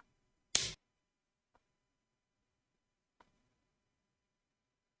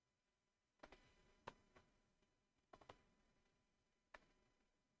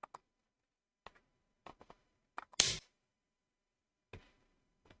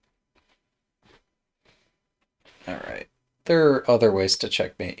 All right. There are other ways to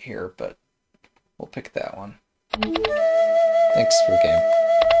checkmate here, but we'll pick that one. Thanks for the game.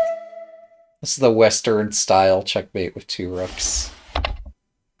 This is the Western style checkmate with 2 rooks.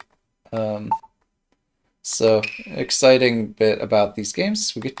 So, exciting bit about these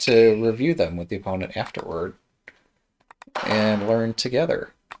games, we get to review them with the opponent afterward and learn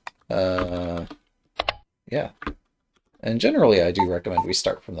together. Yeah. And generally, I do recommend we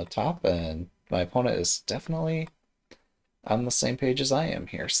start from the top, and my opponent is definitely on the same page as I am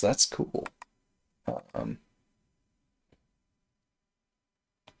here, so that's cool.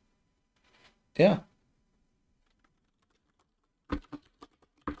 Yeah.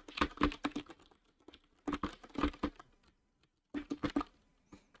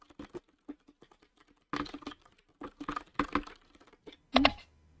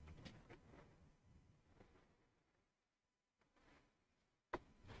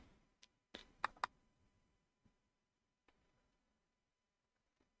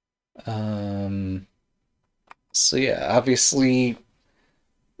 So yeah, obviously,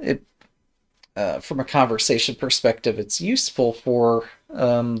 it from a conversation perspective, it's useful for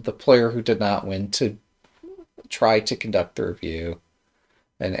the player who did not win to try to conduct the review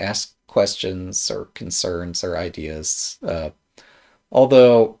and ask questions or concerns or ideas.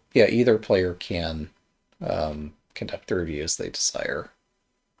 Although, yeah, either player can conduct the review as they desire.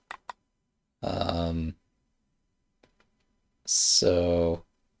 So,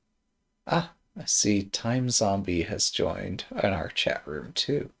 I see Time Zombie has joined in our chat room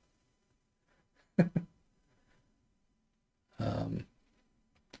too. In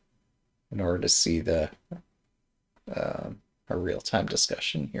order to see the a real-time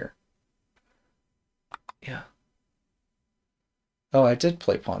discussion here. Yeah. Oh, I did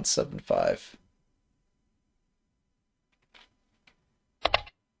play Pawn 7-5.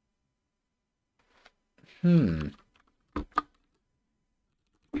 Hmm.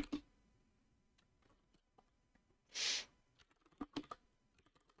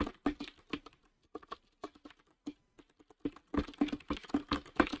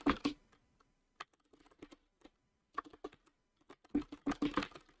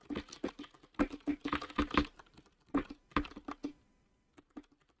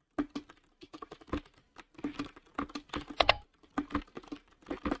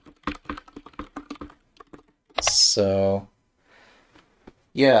 So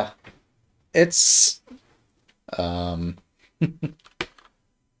yeah, it's um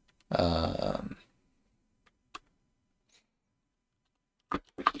um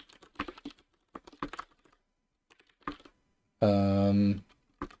um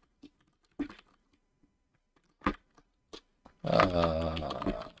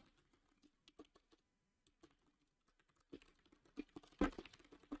uh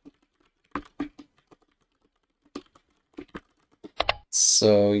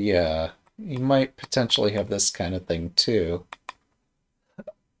so yeah, you might potentially have this kind of thing too.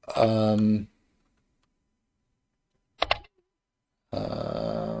 Um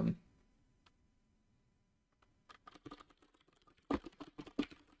um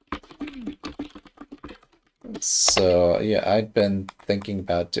so yeah, I'd been thinking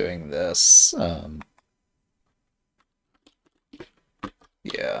about doing this.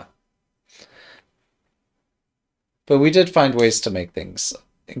 Yeah. But we did find ways to make things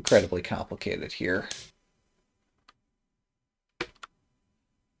incredibly complicated here.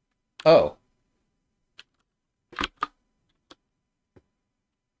 Oh.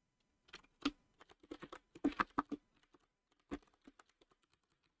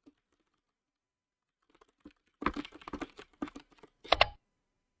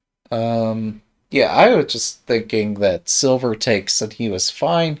 Yeah, I was just thinking that silver takes and he was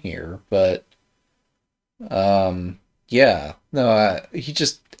fine here, but yeah, no, he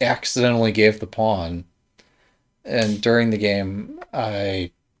just accidentally gave the pawn, and during the game,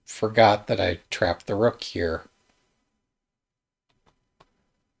 I forgot that I trapped the rook here.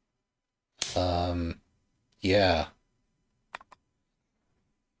 Yeah.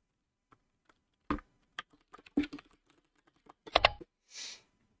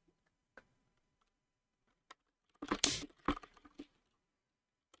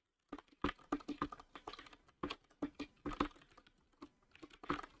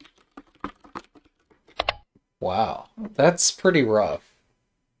 Wow, that's pretty rough.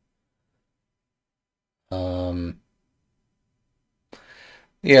 Um,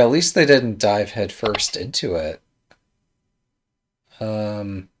 yeah, at least they didn't dive headfirst into it.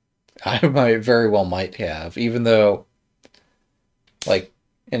 Um, I might very well might have, even though, like,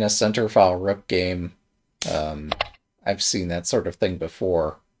 in a center file rook game, um, I've seen that sort of thing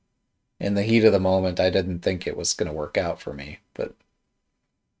before. In the heat of the moment, I didn't think it was going to work out for me, but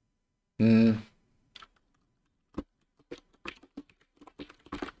mm,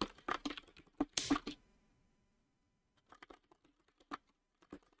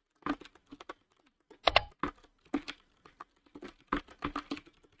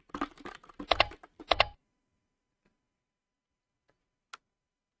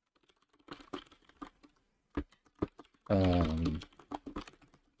 um,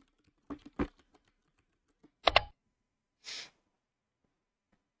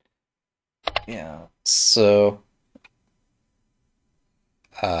 yeah. So,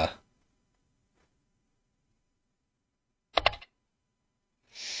 uh,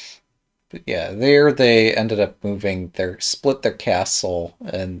 but yeah, there they ended up moving their split their castle,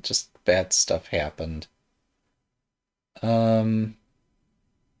 and just bad stuff happened. Um,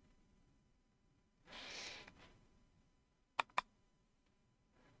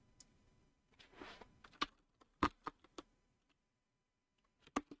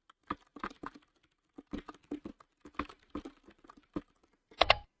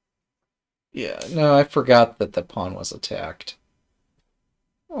 yeah, no, I forgot that the pawn was attacked.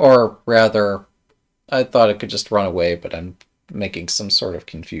 Or rather, I thought it could just run away, but I'm making some sort of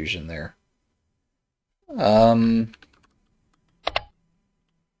confusion there. Um,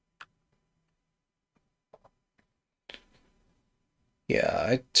 yeah,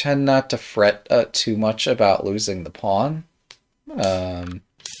 I tend not to fret too much about losing the pawn. Um,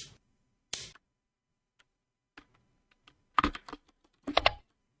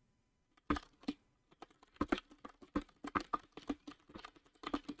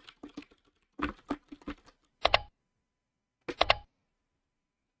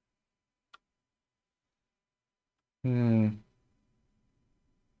 hmm,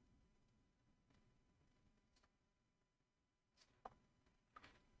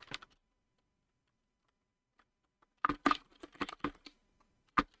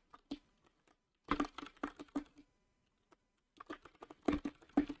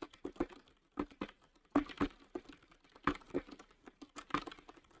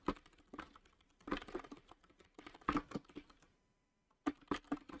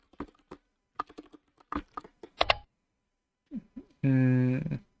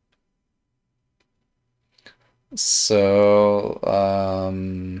 hmm. So,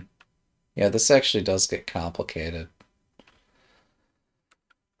 Yeah, this actually does get complicated.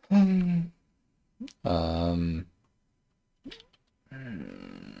 Hmm. Um,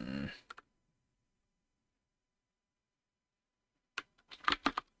 hmm.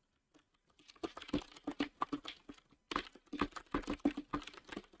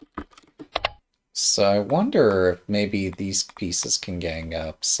 So I wonder if maybe these pieces can gang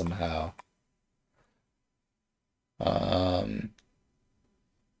up somehow. Um,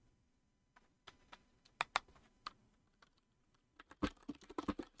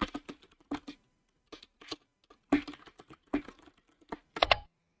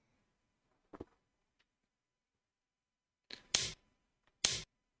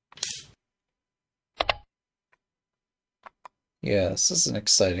 yeah, this is an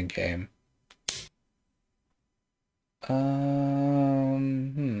exciting game. Hmm.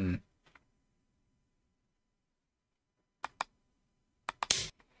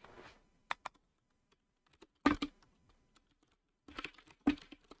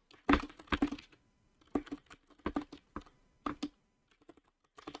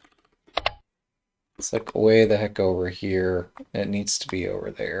 It's like way the heck over here. It needs to be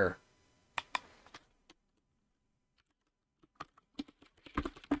over there.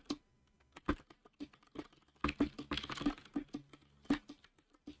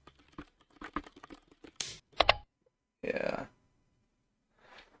 Yeah.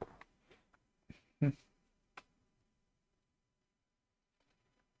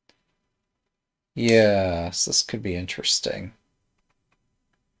 Yes, this could be interesting.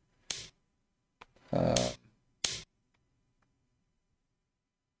 Uh,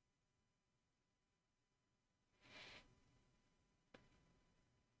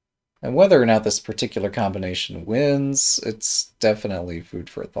 and whether or not this particular combination wins, it's definitely food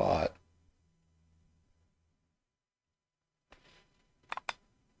for thought.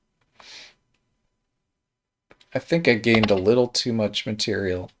 I think I gained a little too much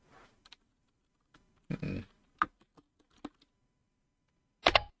material. Hmm.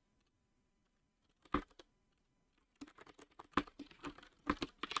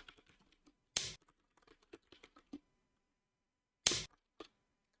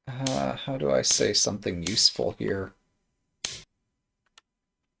 How do I say something useful here?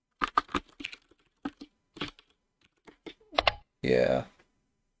 Yeah.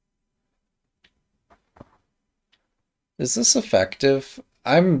 Is this effective?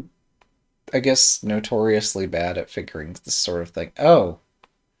 I guess, notoriously bad at figuring this sort of thing. Oh,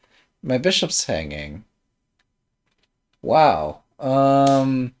 my bishop's hanging. Wow.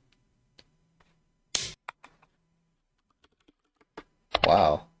 Wow.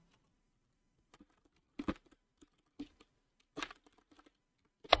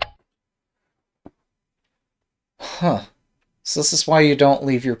 Huh. So this is why you don't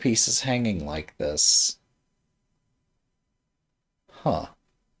leave your pieces hanging like this. Huh.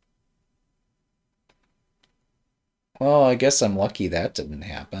 Well, I guess I'm lucky that didn't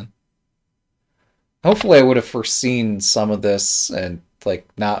happen. Hopefully I would have foreseen some of this and, like,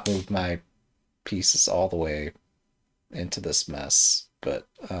 not moved my pieces all the way into this mess. But,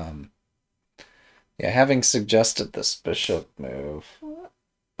 yeah, having suggested this bishop move.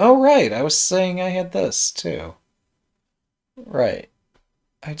 Oh, right, I was saying I had this, too. Right.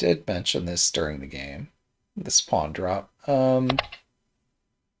 I did mention this during the game. This pawn drop.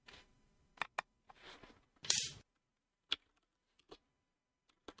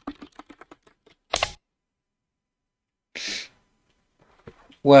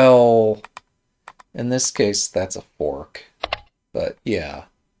 Well, in this case, that's a fork. But yeah,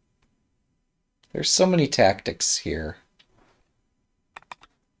 there's so many tactics here.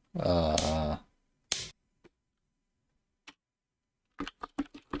 Uh,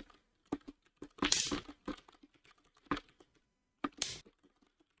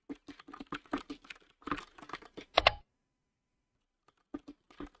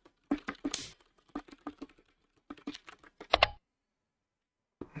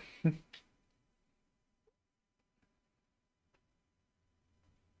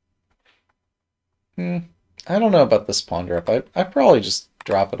 hmm, I don't know about this pawn drop. I probably just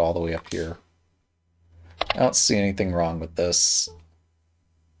drop it all the way up here. I don't see anything wrong with this.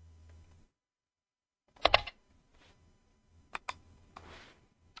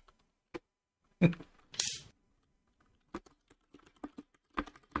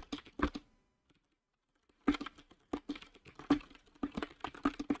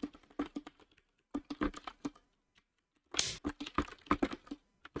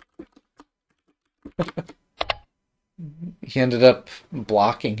 He ended up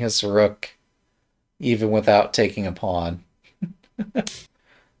blocking his rook even without taking a pawn.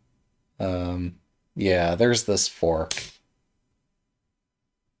 Yeah, there's this fork.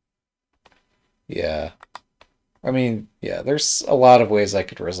 Yeah. I mean, yeah, there's a lot of ways I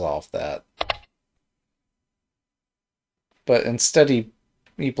could resolve that. But instead he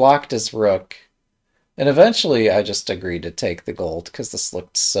blocked his rook. And eventually I just agreed to take the gold because this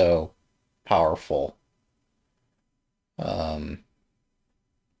looked so powerful. Um,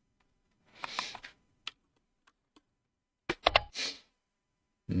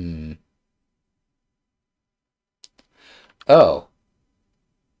 hmm. Oh.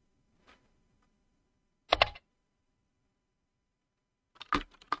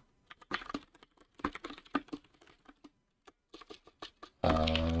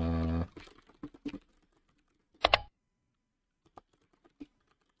 Uh,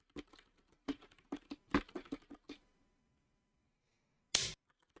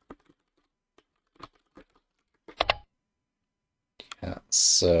 yeah,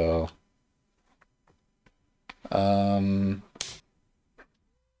 so um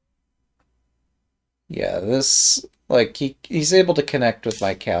yeah, this like he's able to connect with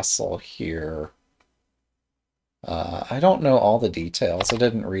my castle here. I don't know all the details. I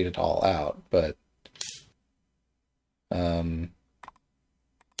didn't read it all out, but um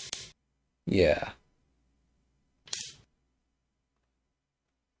yeah.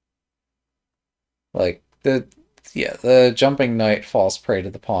 Like the jumping knight falls prey to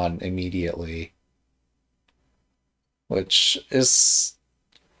the pawn immediately, which is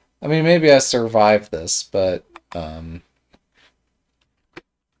I mean maybe I survived this, but um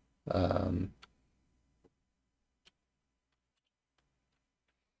um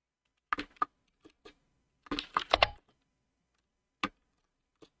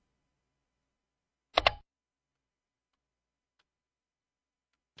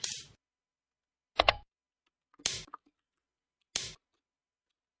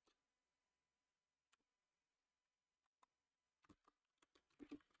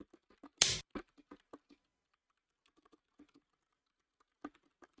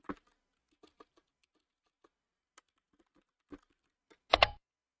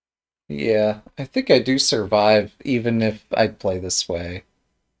yeah, I think I do survive even if I play this way.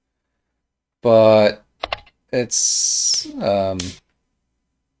 But it's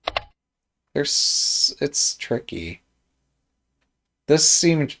tricky. This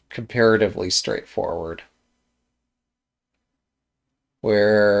seemed comparatively straightforward.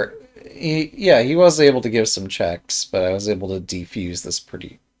 Where he was able to give some checks, but I was able to defuse this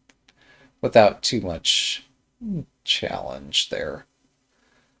pretty without too much challenge there.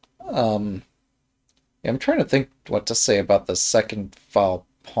 Um, yeah, I'm trying to think what to say about the second file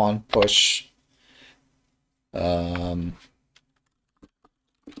pawn push. Um,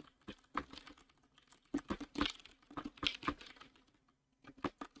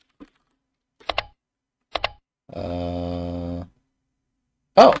 uh,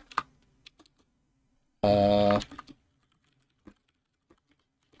 oh, uh,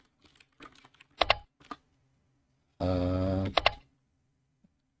 uh,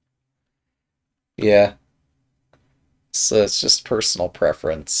 yeah. So it's just personal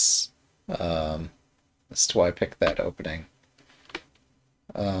preference as to why I picked that opening.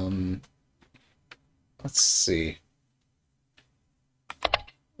 Um, let's see.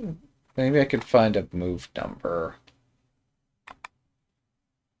 Maybe I could find a move number.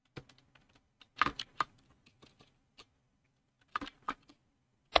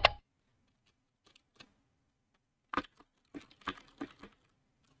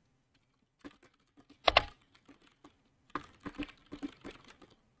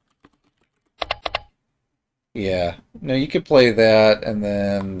 Yeah. No, you could play that and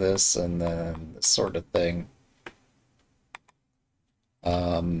then this sort of thing.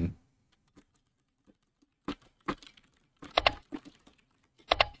 Um,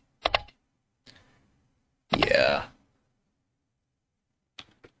 yeah.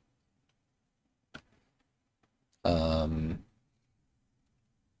 Um,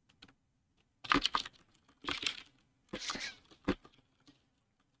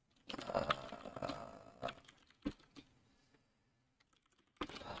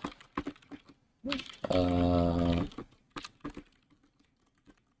 uh, um,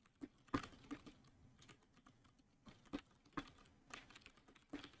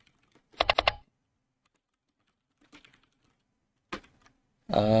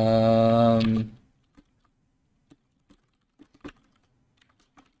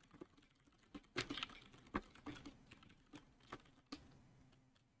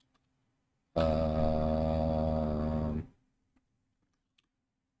 um,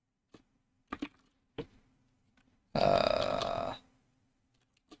 uh,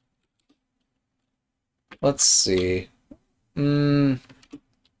 Let's see. Hmm,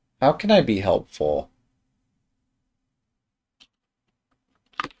 how can I be helpful?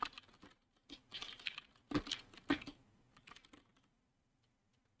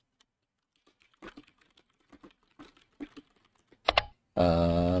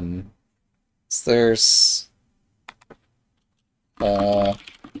 Um, so there's uh,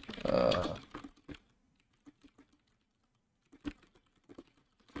 uh,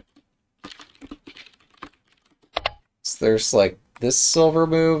 so there's like this silver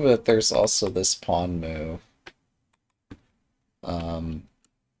move, but there's also this pawn move. Um,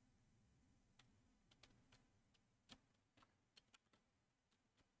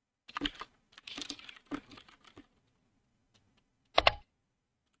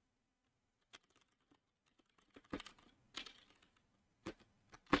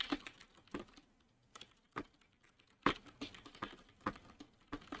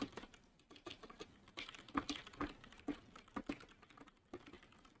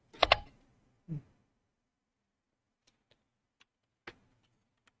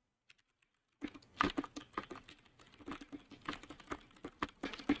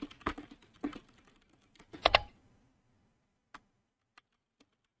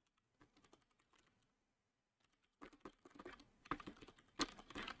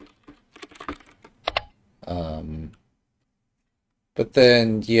 um, but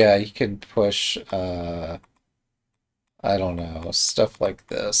then yeah, you can push I don't know, stuff like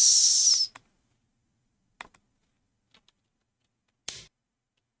this.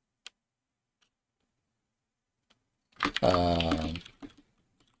 Um,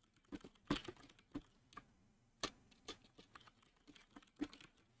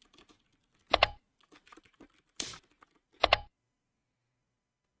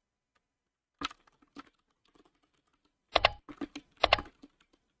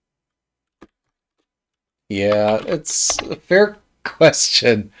 yeah, it's a fair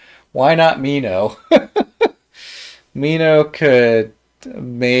question. Why not Mino? Mino could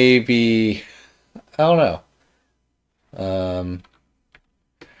maybe, I don't know. Um,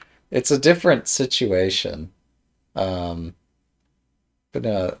 it's a different situation. Um, but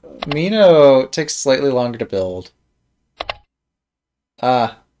no, Mino takes slightly longer to build.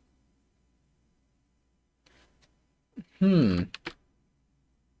 Ah, hmm.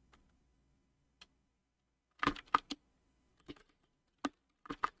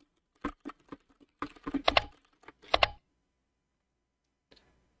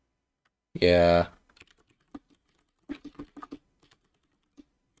 Yeah.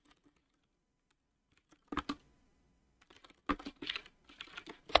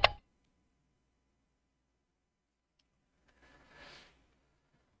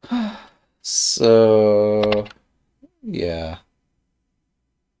 So, yeah,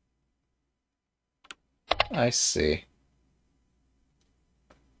 I see.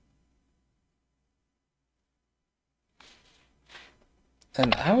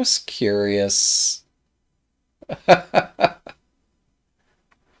 And I was curious. I'd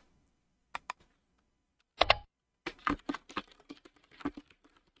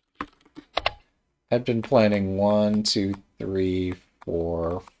been planning one, two, three,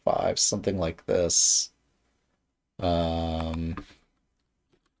 four, five, something like this. Um,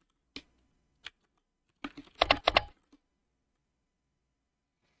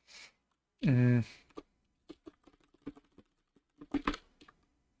 mm,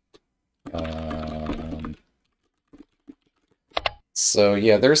 um, so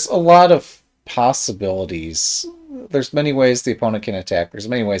yeah, there's a lot of possibilities. There's many ways the opponent can attack. There's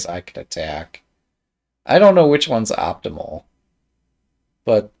many ways I can attack. I don't know which one's optimal,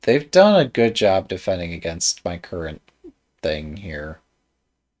 but they've done a good job defending against my current thing here.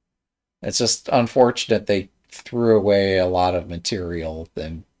 It's just unfortunate they threw away a lot of material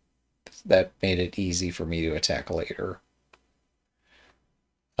then that made it easy for me to attack later.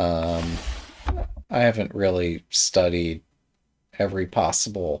 Um, I haven't really studied every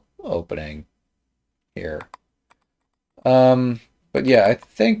possible opening here. Um, but yeah, I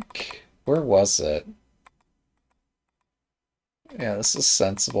think where was it? Yeah, this is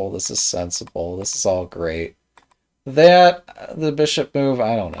sensible. This is sensible. This is all great. That the bishop move,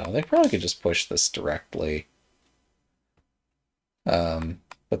 I don't know. They probably could just push this directly. Um,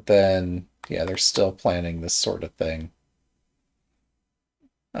 but then yeah, they're still planning this sort of thing.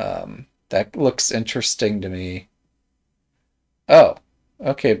 That looks interesting to me. Oh,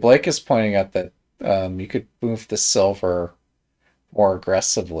 okay. Blake is pointing out that you could move the silver more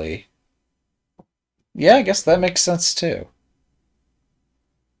aggressively. Yeah, I guess that makes sense too.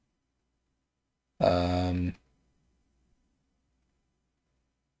 Um,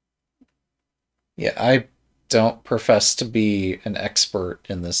 Yeah, I don't profess to be an expert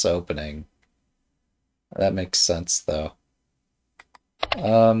in this opening. That makes sense, though.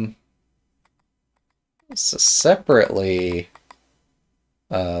 Um, so separately,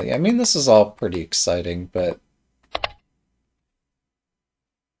 yeah, I mean, this is all pretty exciting, but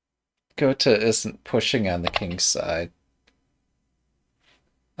Gota isn't pushing on the king's side.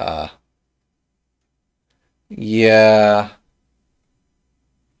 Uh, yeah.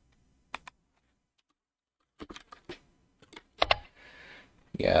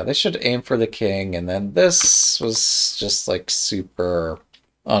 Yeah, they should aim for the king, and then this was just like super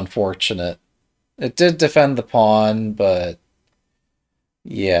unfortunate. It did defend the pawn, but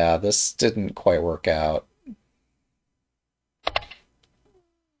yeah, this didn't quite work out.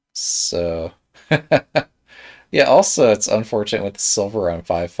 So, yeah, also it's unfortunate with the silver on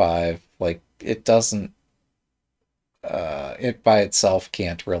 5-5. Like, it doesn't, it by itself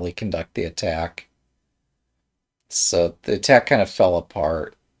can't really conduct the attack. So the attack kind of fell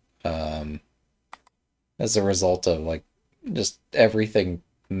apart um, as a result of like just everything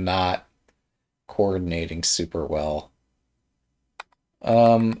not coordinating super well.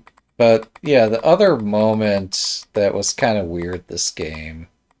 Um, but yeah, the other moment that was kind of weird this game,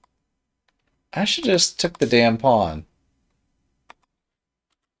 I should just took the damn pawn.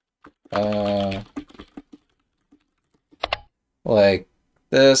 Uh, like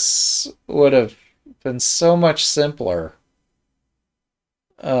this would have been so much simpler.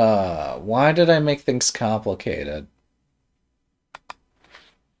 Why did I make things complicated?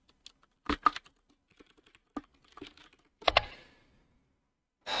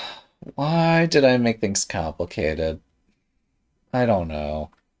 Why did I make things complicated? I don't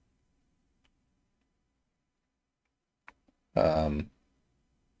know. Um,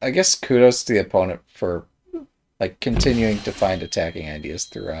 I guess kudos to the opponent for like continuing to find attacking ideas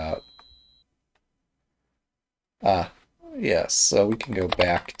throughout. Ah, yes, so we can go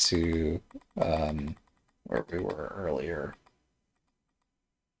back to where we were earlier.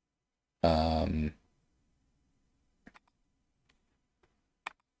 Um,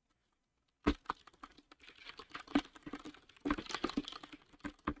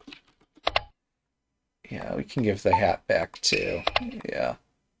 yeah, we can give the hat back too. Yeah.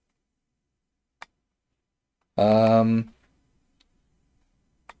 Um,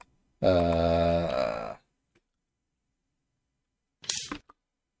 uh,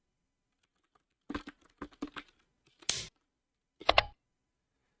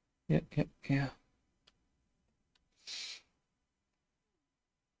 yeah, yeah, yeah.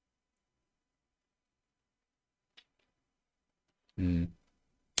 Hmm.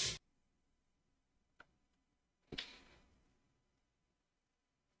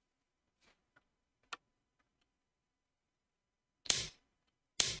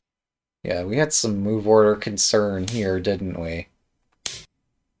 Yeah, we had some move order concern here, didn't we?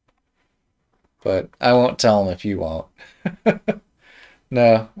 But I won't tell him if you won't.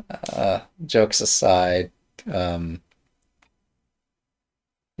 No, jokes aside, um,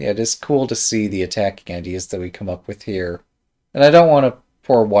 yeah, it is cool to see the attacking ideas that we come up with here. And I don't want to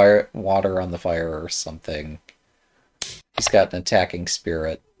pour water on the fire or something. He's got an attacking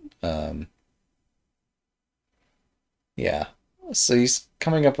spirit. Um, yeah. So he's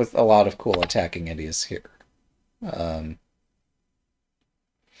coming up with a lot of cool attacking ideas here. Um,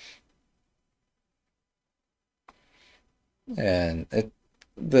 and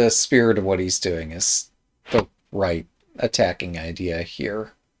the spirit of what he's doing is the right attacking idea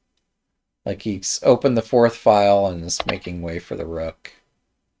here. Like he's opened the fourth file and is making way for the rook.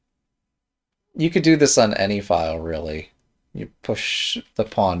 You could do this on any file, really. You push the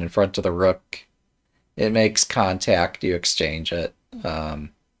pawn in front of the rook. It makes contact, you exchange it.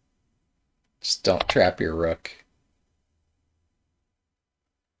 Just don't trap your rook.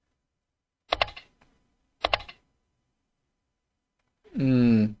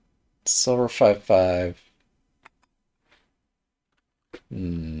 Silver 5-5.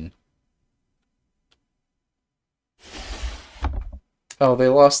 Oh, they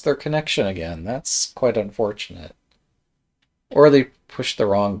lost their connection again. That's quite unfortunate. Or they pushed the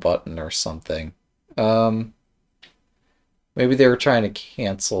wrong button or something. Um, Maybe they were trying to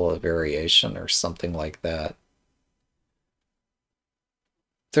cancel a variation or something like that.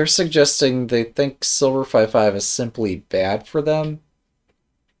 They're suggesting they think Silver 5-5 is simply bad for them.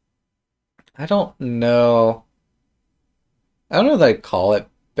 I don't know. I don't know that I'd call it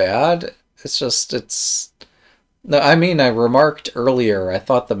bad. It's just, it's... No, I mean, I remarked earlier, I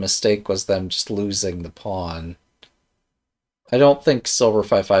thought the mistake was them just losing the pawn. I don't think Silver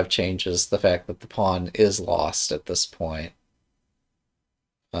 5-5 changes the fact that the pawn is lost at this point.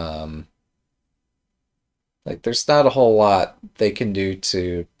 Um, Like, there's not a whole lot they can do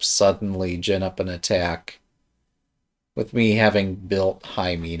to suddenly gin up an attack with me having built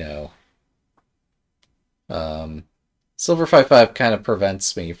high Mino. Um, Silver 5/5 kind of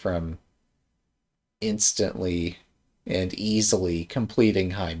prevents me from instantly and easily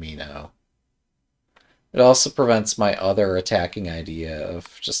completing high Mino. It also prevents my other attacking idea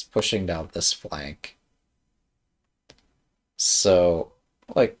of just pushing down this flank. So,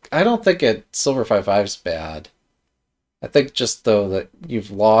 like, I don't think Silver 5/5's bad. I think just though that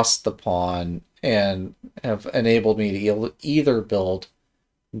you've lost the pawn and have enabled me to either build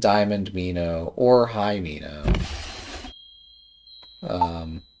Diamond Mino or High Mino.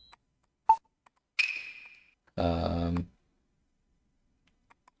 Um, um,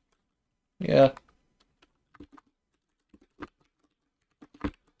 yeah.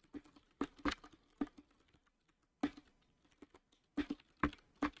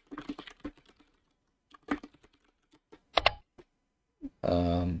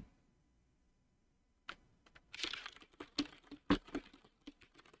 Um,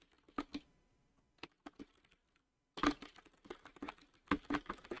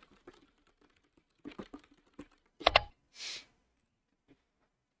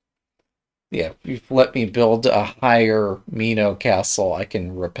 yeah, if you've let me build a higher Mino castle, I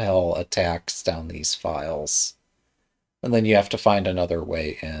can repel attacks down these files. And then you have to find another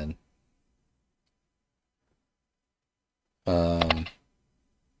way in. Um,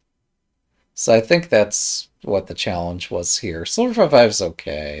 so I think that's what the challenge was here. Silver 5/5's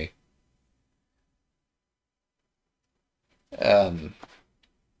okay.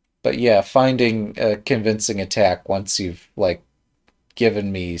 But yeah, finding a convincing attack once you've, like,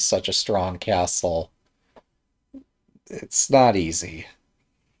 given me such a strong castle, it's not easy.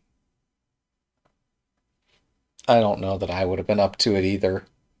 I don't know that I would have been up to it either.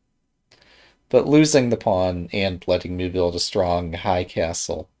 But losing the pawn and letting me build a strong high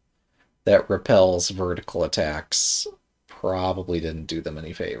castle that repels vertical attacks probably didn't do them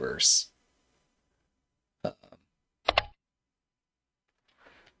any favors.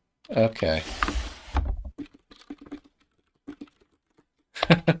 Okay.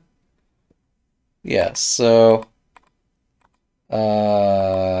 Yeah, so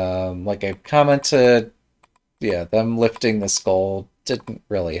like I commented, yeah, them lifting the skull didn't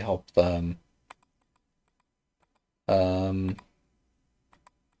really help them.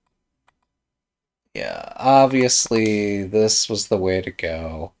 Yeah, obviously this was the way to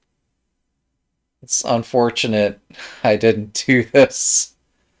go. It's unfortunate I didn't do this,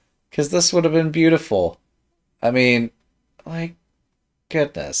 because this would have been beautiful. I mean, like,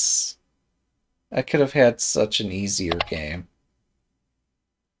 goodness. I could have had such an easier game.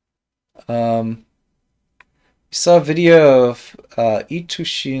 You saw a video of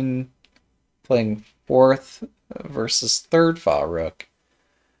Itushin playing fourth versus third file rook.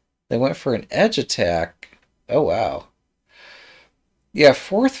 They went for an edge attack. Oh, wow. Yeah,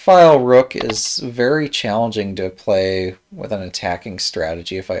 fourth file rook is very challenging to play with an attacking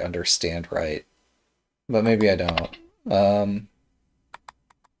strategy if I understand right. But maybe I don't.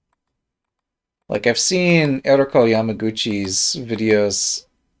 Like, I've seen Eriko Yamaguchi's videos,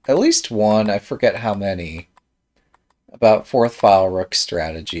 at least one, I forget how many, about fourth file rook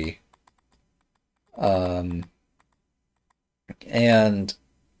strategy. And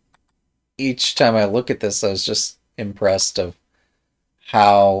each time I look at this, I was just impressed of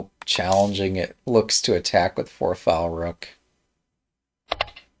how challenging it looks to attack with fourth file rook.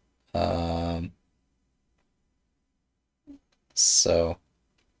 So,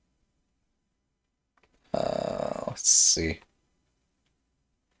 let's see.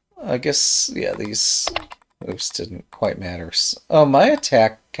 I guess, yeah, these moves didn't quite matter. Oh, my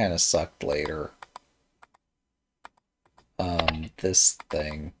attack kind of sucked later. This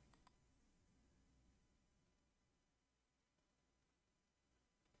thing.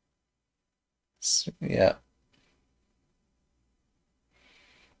 Yeah.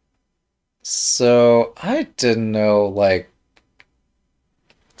 So, I didn't know, like,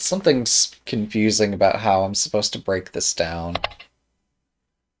 something's confusing about how I'm supposed to break this down.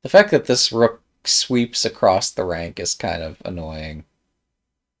 The fact that this rook sweeps across the rank is kind of annoying.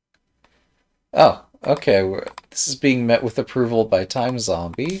 Oh, okay, this is being met with approval by Time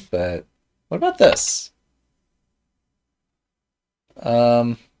Zombie, but what about this?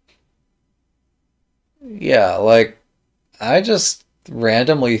 Yeah, like, I just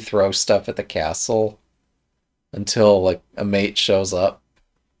randomly throw stuff at the castle until, like, a mate shows up.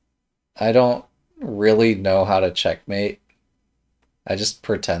 I don't really know how to checkmate. I just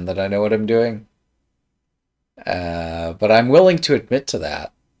pretend that I know what I'm doing. But I'm willing to admit to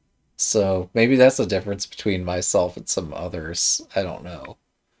that. So maybe that's the difference between myself and some others. I don't know.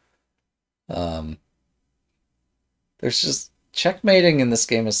 Um, there's just checkmating in this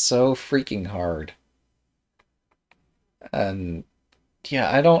game is so freaking hard. And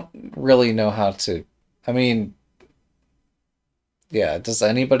yeah, I don't really know how to. I mean, yeah, does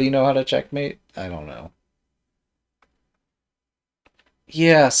anybody know how to checkmate? I don't know.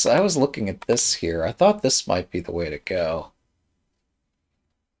 Yes, I was looking at this here. I thought this might be the way to go.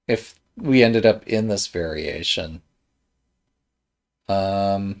 If we ended up in this variation.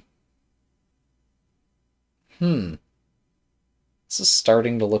 Um, hmm. This is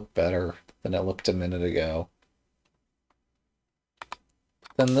starting to look better than it looked a minute ago.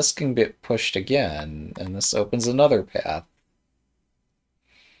 Then this can get pushed again, and this opens another path.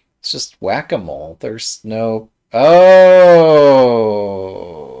 It's just whack-a-mole. There's no... Oh!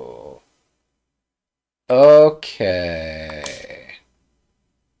 Okay.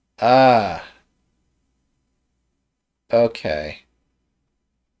 Ah. Okay.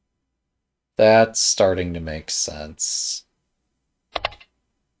 That's starting to make sense.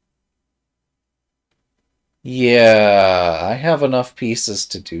 Yeah, I have enough pieces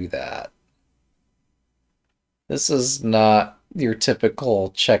to do that. This is not your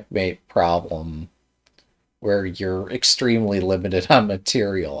typical checkmate problem where you're extremely limited on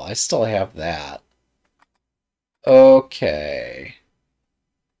material. I still have that. Okay.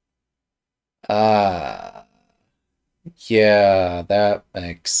 Ah, yeah, that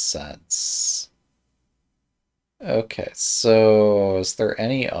makes sense. Okay, so is there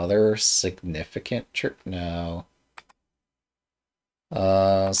any other significant trick? No.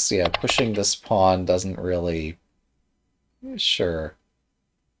 So yeah, pushing this pawn doesn't really... Sure.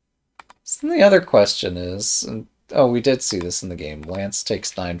 So then the other question is, and, oh, we did see this in the game. Lance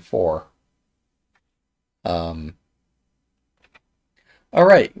takes 9-4. Um, all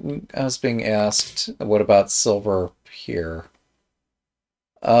right, I was being asked, what about silver here?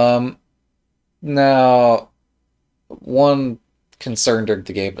 Um, now, one concern during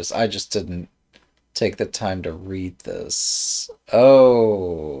the game was I just didn't take the time to read this.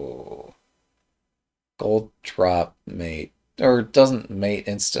 Oh, gold drop mate. Or doesn't mate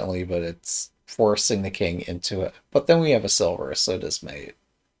instantly, but it's forcing the king into it. But then we have a silver, so does mate.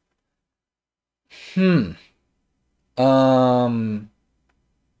 Hmm. Um.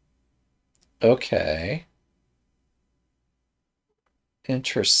 Okay.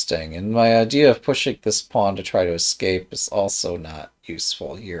 Interesting. And my idea of pushing this pawn to try to escape is also not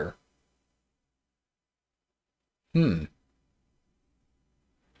useful here. Hmm.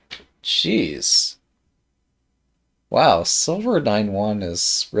 Jeez. Wow, silver 9-1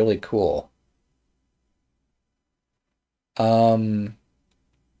 is really cool. Um.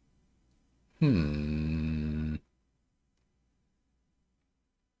 Hmm.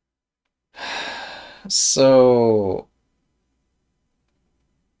 So,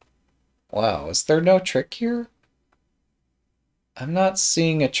 wow, is there no trick here? I'm not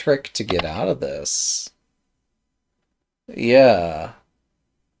seeing a trick to get out of this. Yeah.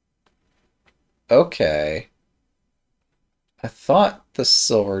 Okay. I thought the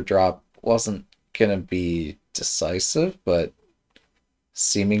silver drop wasn't gonna be decisive, but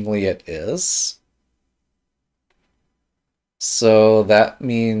seemingly it is. So that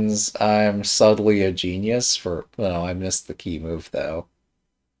means I'm subtly a genius for... No, I missed the key move, though.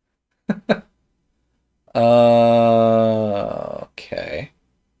 Okay.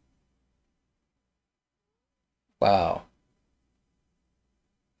 Wow.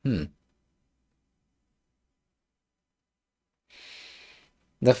 Hmm.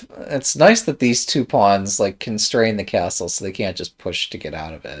 It's nice that these two pawns like constrain the castle so they can't just push to get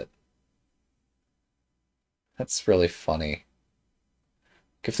out of it. That's really funny.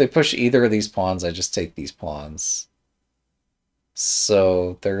 If they push either of these pawns, I just take these pawns.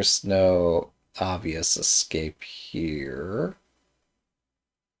 So there's no obvious escape here.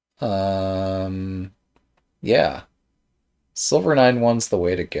 Yeah. Silver 9-1's the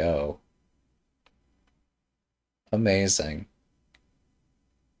way to go. Amazing.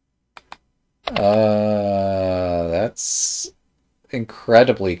 That's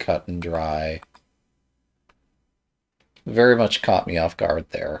incredibly cut and dry. Very much caught me off guard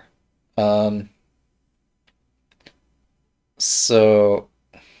there. Um, so,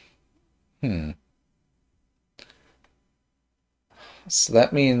 hmm. So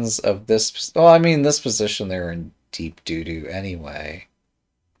that means of this, well, I mean, this position they're in deep doo-doo anyway.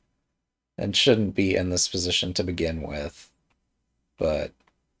 And shouldn't be in this position to begin with. But,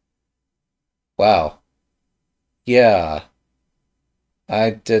 wow. Yeah. I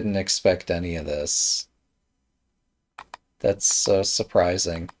didn't expect any of this. That's so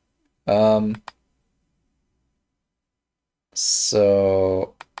surprising.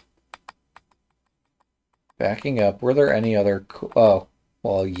 So backing up, were there any other oh,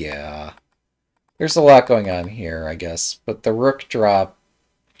 well, yeah. There's a lot going on here, I guess, but the rook drop,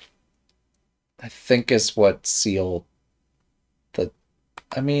 I think, is what sealed the...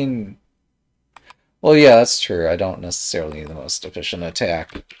 I mean, well, yeah, that's true. I don't necessarily need the most efficient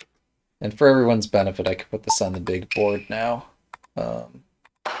attack. And for everyone's benefit, I could put this on the big board now. Yeah.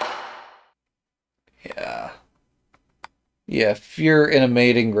 Yeah, if you're in a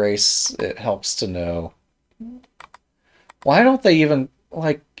mating race, it helps to know. Why don't they even,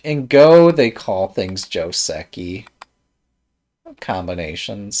 like, in Go, they call things Joseki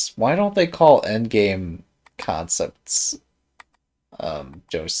combinations. Why don't they call endgame concepts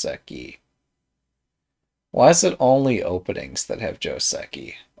Joseki? Why is it only openings that have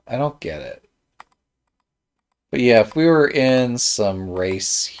Joseki? I don't get it. But yeah, if we were in some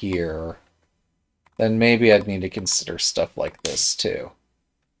race here, then maybe I'd need to consider stuff like this too.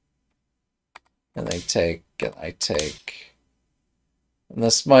 And they take, and I take. And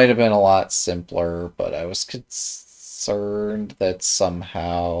this might have been a lot simpler, but I was concerned that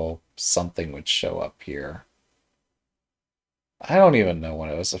somehow something would show up here. I don't even know what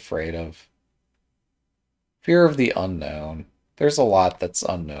I was afraid of. Fear of the unknown. There's a lot that's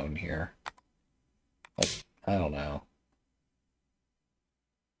unknown here. Like, I don't know.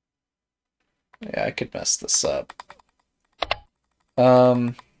 Yeah, I could mess this up.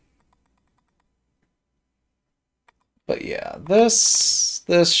 But yeah, this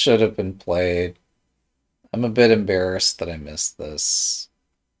should have been played. I'm a bit embarrassed that I missed this.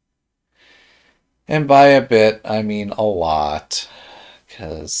 And by a bit, I mean a lot.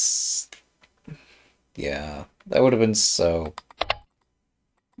 Because, yeah, that would have been so...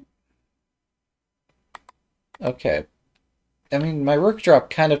 Okay. I mean, my rook drop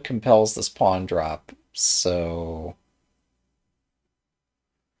kind of compels this pawn drop, so...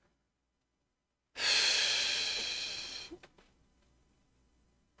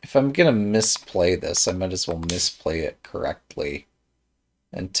 If I'm gonna misplay this, I might as well misplay it correctly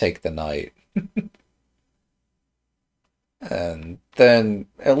and take the knight. And then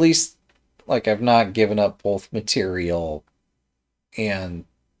at least, like, I've not given up both material and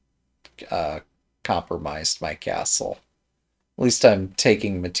compromised my castle. At least I'm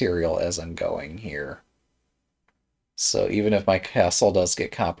taking material as I'm going here. So even if my castle does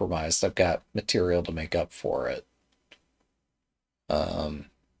get compromised, I've got material to make up for it.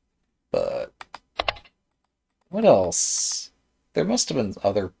 But what else? There must have been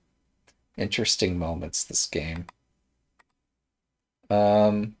other interesting moments this game.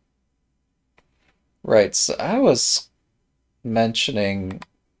 Right, so I was mentioning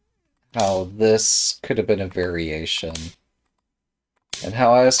how this could have been a variation, and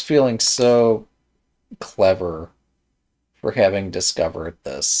how I was feeling so clever for having discovered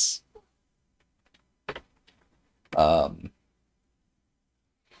this.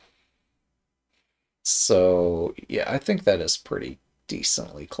 So, yeah, I think that is pretty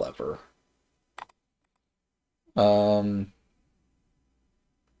decently clever. And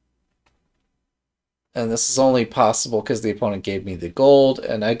this is only possible because the opponent gave me the gold,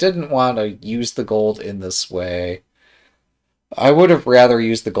 and I didn't want to use the gold in this way. I would have rather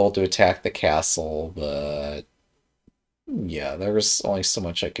used the gold to attack the castle, but yeah, there was only so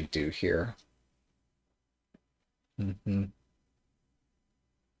much I could do here.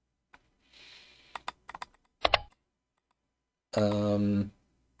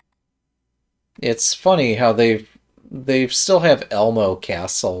 It's funny how they still have Elmo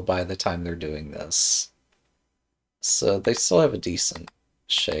Castle by the time they're doing this. So they still have a decent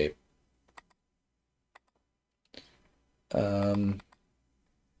shape.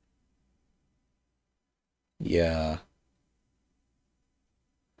 Yeah.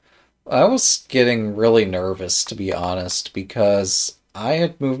 I was getting really nervous, to be honest, because I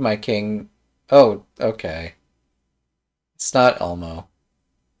had moved my king... Oh, okay. It's not Elmo.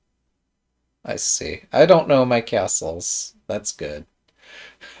 I see. I don't know my castles. That's good.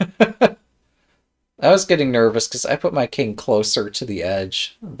 I was getting nervous because I put my king closer to the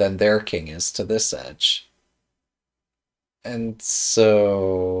edge than their king is to this edge. And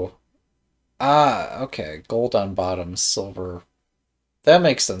so... Ah, okay. Gold on bottom, silver. That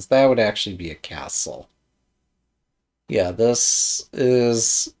makes sense. That would actually be a castle. Yeah, this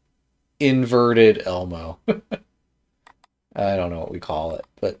is inverted Elmo. I don't know what we call it,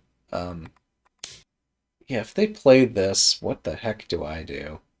 but yeah, if they played this, what the heck do I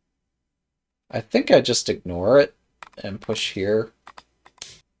do? I think I just ignore it and push here.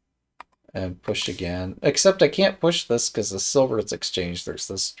 And push again. Except I can't push this because the silver is exchanged. There's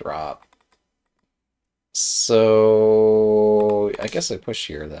this drop. So I guess I push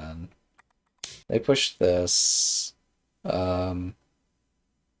here then. They push this. Oh,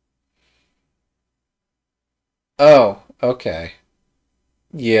 okay.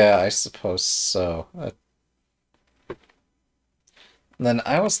 Yeah, I suppose so. Then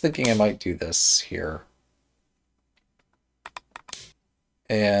I was thinking I might do this here.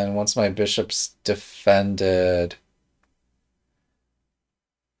 And once my bishop's defended...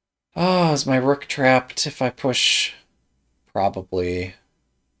 Oh, is my rook trapped if I push? Probably.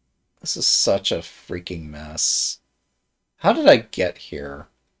 This is such a freaking mess. How did I get here?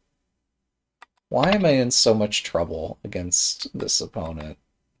 Why am I in so much trouble against this opponent?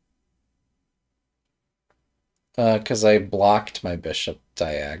 Because I blocked my bishop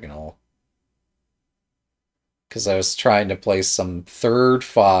diagonal. Because I was trying to play some third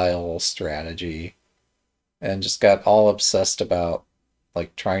file strategy and just got all obsessed about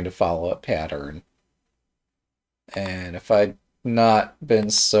like trying to follow a pattern. And if I'd not been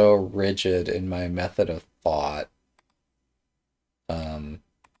so rigid in my method of thought,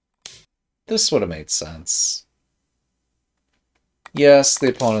 this would have made sense. Yes, the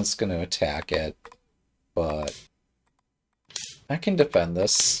opponent's going to attack it, but I can defend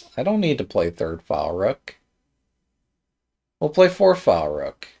this. I don't need to play third file rook. We'll play fourth file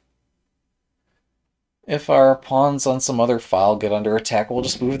rook. If our pawns on some other file get under attack, we'll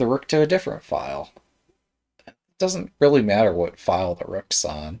just move the rook to a different file. It doesn't really matter what file the rook's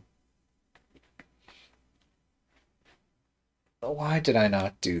on. Why did I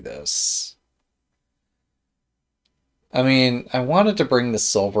not do this? I mean, I wanted to bring the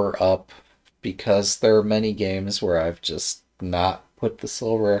silver up because there are many games where I've just not put the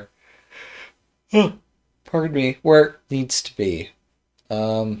silver, pardon me, where it needs to be.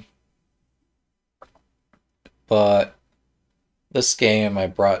 But this game I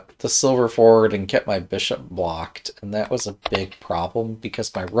brought the silver forward and kept my bishop blocked, and that was a big problem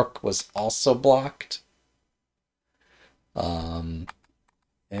because my rook was also blocked.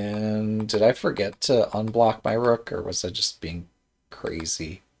 And did I forget to unblock my rook, or was I just being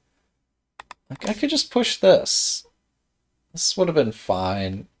crazy? Like, I could just push this. This would have been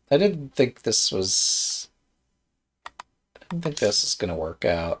fine. I didn't think this was... I didn't think this is going to work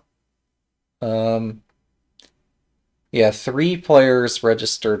out. Yeah, 3 players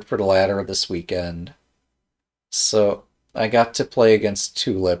registered for the ladder this weekend. So I got to play against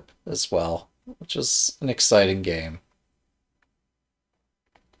Tulip as well, which was an exciting game.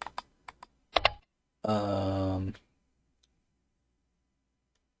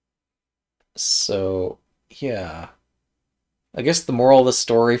 So, yeah. I guess the moral of the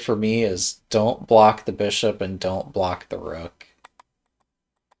story for me is don't block the bishop and don't block the rook.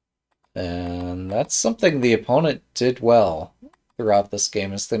 And that's something the opponent did well throughout this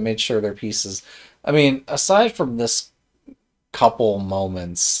game, is they made sure their pieces... I mean, aside from this couple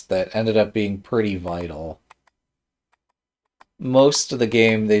moments that ended up being pretty vital, most of the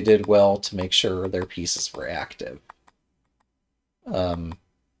game they did well to make sure their pieces were active.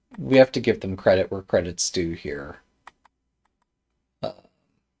 We have to give them credit where credit's due here.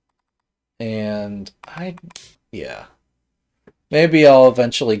 Yeah. Maybe I'll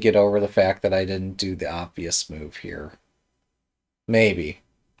eventually get over the fact that I didn't do the obvious move here. Maybe.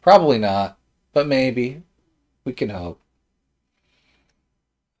 Probably not, but maybe. We can hope.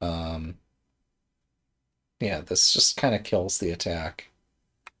 Yeah, this just kind of kills the attack.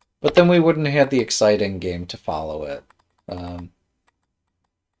 But then we wouldn't have the exciting game to follow it.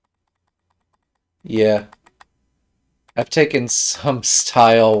 Yeah. I've taken some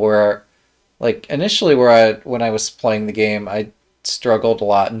style where, like, initially when I was playing the game, I struggled a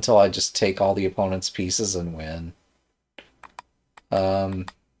lot until I just take all the opponent's pieces and win.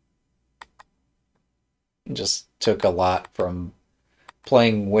 Just took a lot from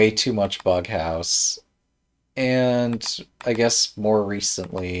playing way too much Bug House. And I guess more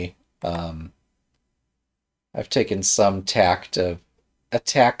recently, I've taken some tact of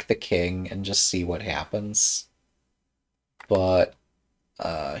attack the king and just see what happens. But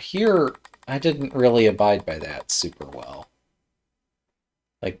here, I didn't really abide by that super well.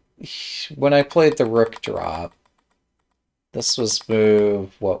 Like, when I played the rook drop, this was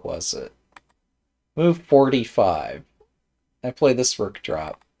move, what was it? Move 45. I play this rook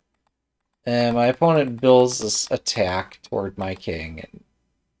drop. And my opponent builds this attack toward my king. And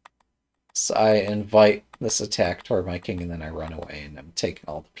so I invite this attack toward my king, and then I run away, and I'm taking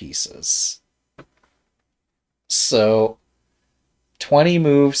all the pieces. So, 20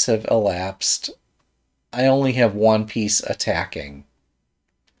 moves have elapsed. I only have one piece attacking.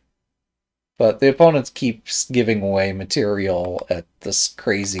 But the opponents keeps giving away material at this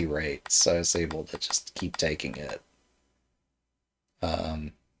crazy rate, so I was able to just keep taking it.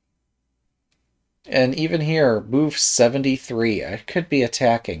 And even here, move 73. I could be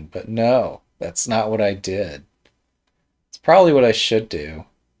attacking, but no, that's not what I did. It's probably what I should do.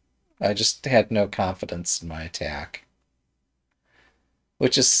 I just had no confidence in my attack.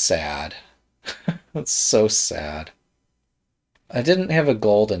 Which is sad. That's so sad. I didn't have a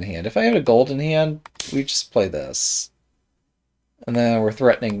golden hand. If I had a golden hand, we just play this. And then we're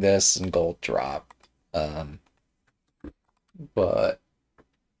threatening this and gold drop. But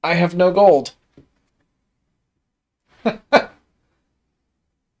I have no gold.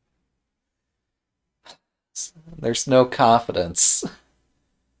 There's no confidence.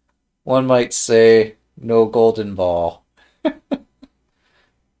 One might say, no golden ball.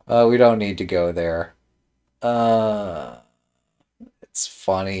 We don't need to go there. It's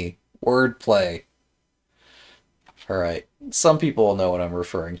funny. Wordplay. Alright. Some people will know what I'm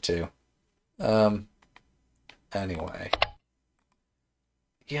referring to. Anyway.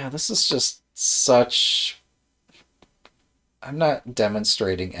 Yeah, this is just such... I'm not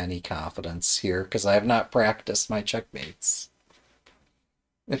demonstrating any confidence here because I have not practiced my checkmates.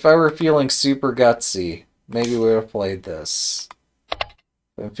 If I were feeling super gutsy, maybe we would have played this.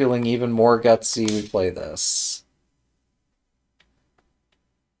 If I'm feeling even more gutsy, we play this.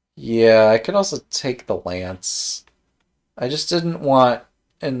 Yeah, I could also take the lance. I just didn't want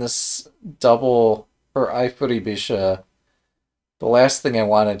in this double or Ifuribisha, the last thing I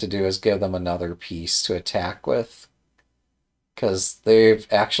wanted to do is give them another piece to attack with. Because they've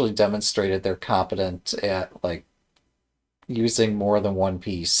actually demonstrated they're competent at, like, using more than one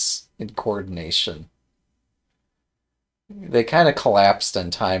piece in coordination. They kind of collapsed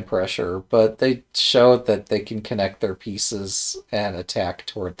in time pressure, but they showed that they can connect their pieces and attack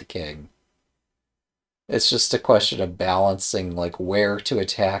toward the king. It's just a question of balancing, like, where to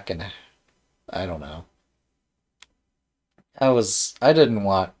attack, and I don't know. I didn't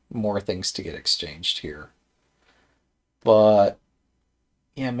want more things to get exchanged here. But,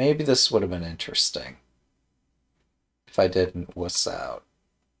 yeah, maybe this would have been interesting if I didn't wuss out.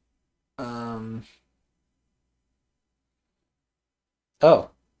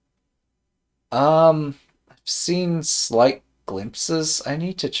 Oh. I've seen slight glimpses. I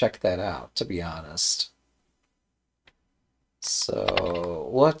need to check that out, to be honest. So,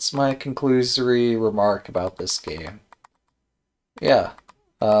 what's my conclusory remark about this game? Yeah.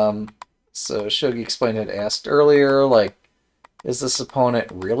 So Shogi explained it, asked earlier, like, is this opponent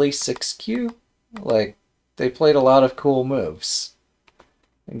really 6Q? Like, they played a lot of cool moves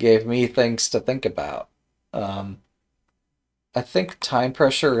and gave me things to think about. I think time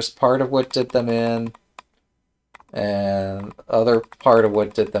pressure is part of what did them in, and other part of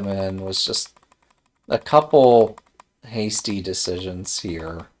what did them in was just a couple hasty decisions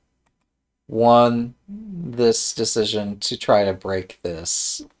here. One, this decision to try to break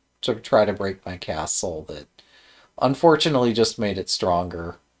this, to try to break my castle that unfortunately just made it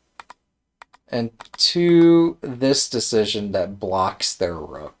stronger. And two, this decision that blocks their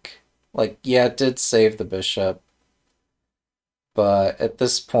rook. Like, yeah, it did save the bishop, but at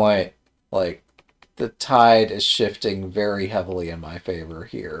this point, like, the tide is shifting very heavily in my favor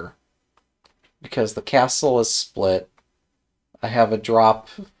here. Because the castle is split. I have a drop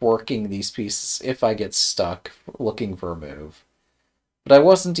forking these pieces if I get stuck looking for a move. But I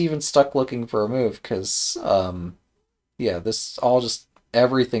wasn't even stuck looking for a move because, yeah, this all just,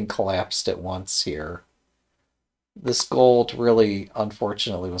 everything collapsed at once here. This gold really,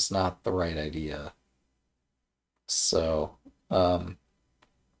 unfortunately, was not the right idea. So,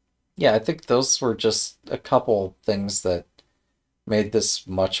 yeah, I think those were just a couple things that made this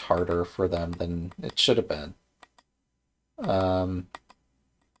much harder for them than it should have been.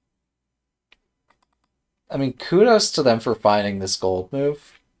 I mean, kudos to them for finding this gold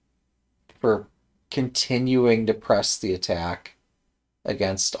move, for continuing to press the attack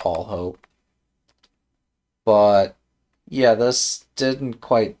against all hope. But, yeah, this didn't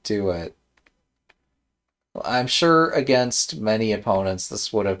quite do it. I'm sure against many opponents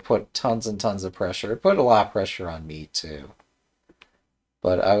this would have put tons and tons of pressure. It put a lot of pressure on me, too.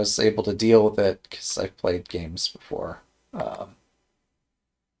 But I was able to deal with it because I've played games before.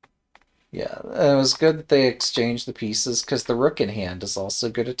 Yeah, it was good that they exchanged the pieces because the rook in hand is also a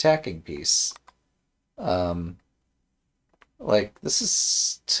good attacking piece. Like, this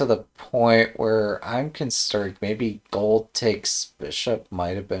is to the point where I'm concerned maybe gold takes bishop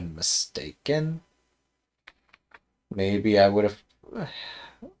might have been mistaken. Maybe I would have...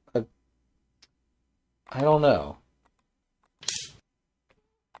 I don't know.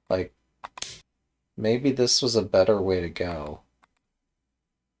 Like, maybe this was a better way to go.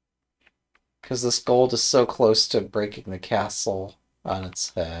 Because this gold is so close to breaking the castle on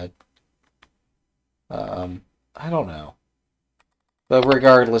its head. I don't know. But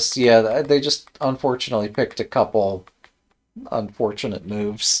regardless, yeah, they just unfortunately picked a couple unfortunate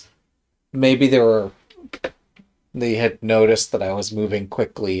moves. Maybe they had noticed that I was moving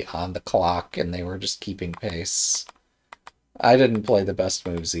quickly on the clock and they were just keeping pace. I didn't play the best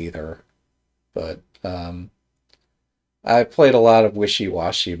moves either, but I played a lot of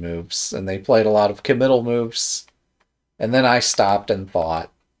wishy-washy moves, and they played a lot of committal moves, and then I stopped and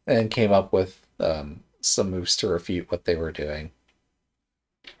thought and came up with some moves to refute what they were doing.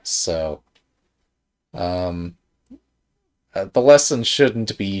 So, um, the lesson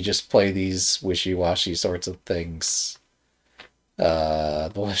shouldn't be just play these wishy-washy sorts of things.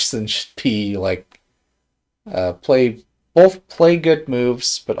 The lesson should be like play good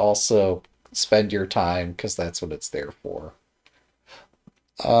moves, but also spend your time because that's what it's there for.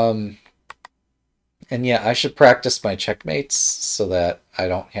 Um, and yeah, I should practice my checkmates so that I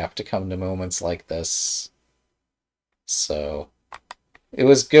don't have to come to moments like this. So it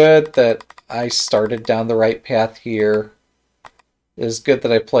was good that I started down the right path here. It was good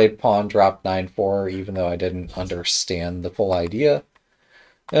that I played pawn drop 9-4 even though I didn't understand the full idea.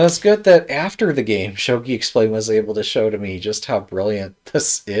 And it's good that after the game, Shogi Explain was able to show to me just how brilliant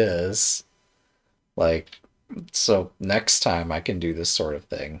this is. Like, so next time I can do this sort of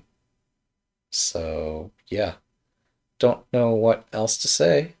thing. So, yeah. Don't know what else to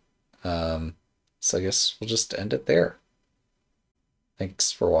say. So I guess we'll just end it there.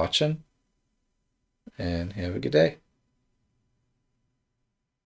 Thanks for watching, and have a good day.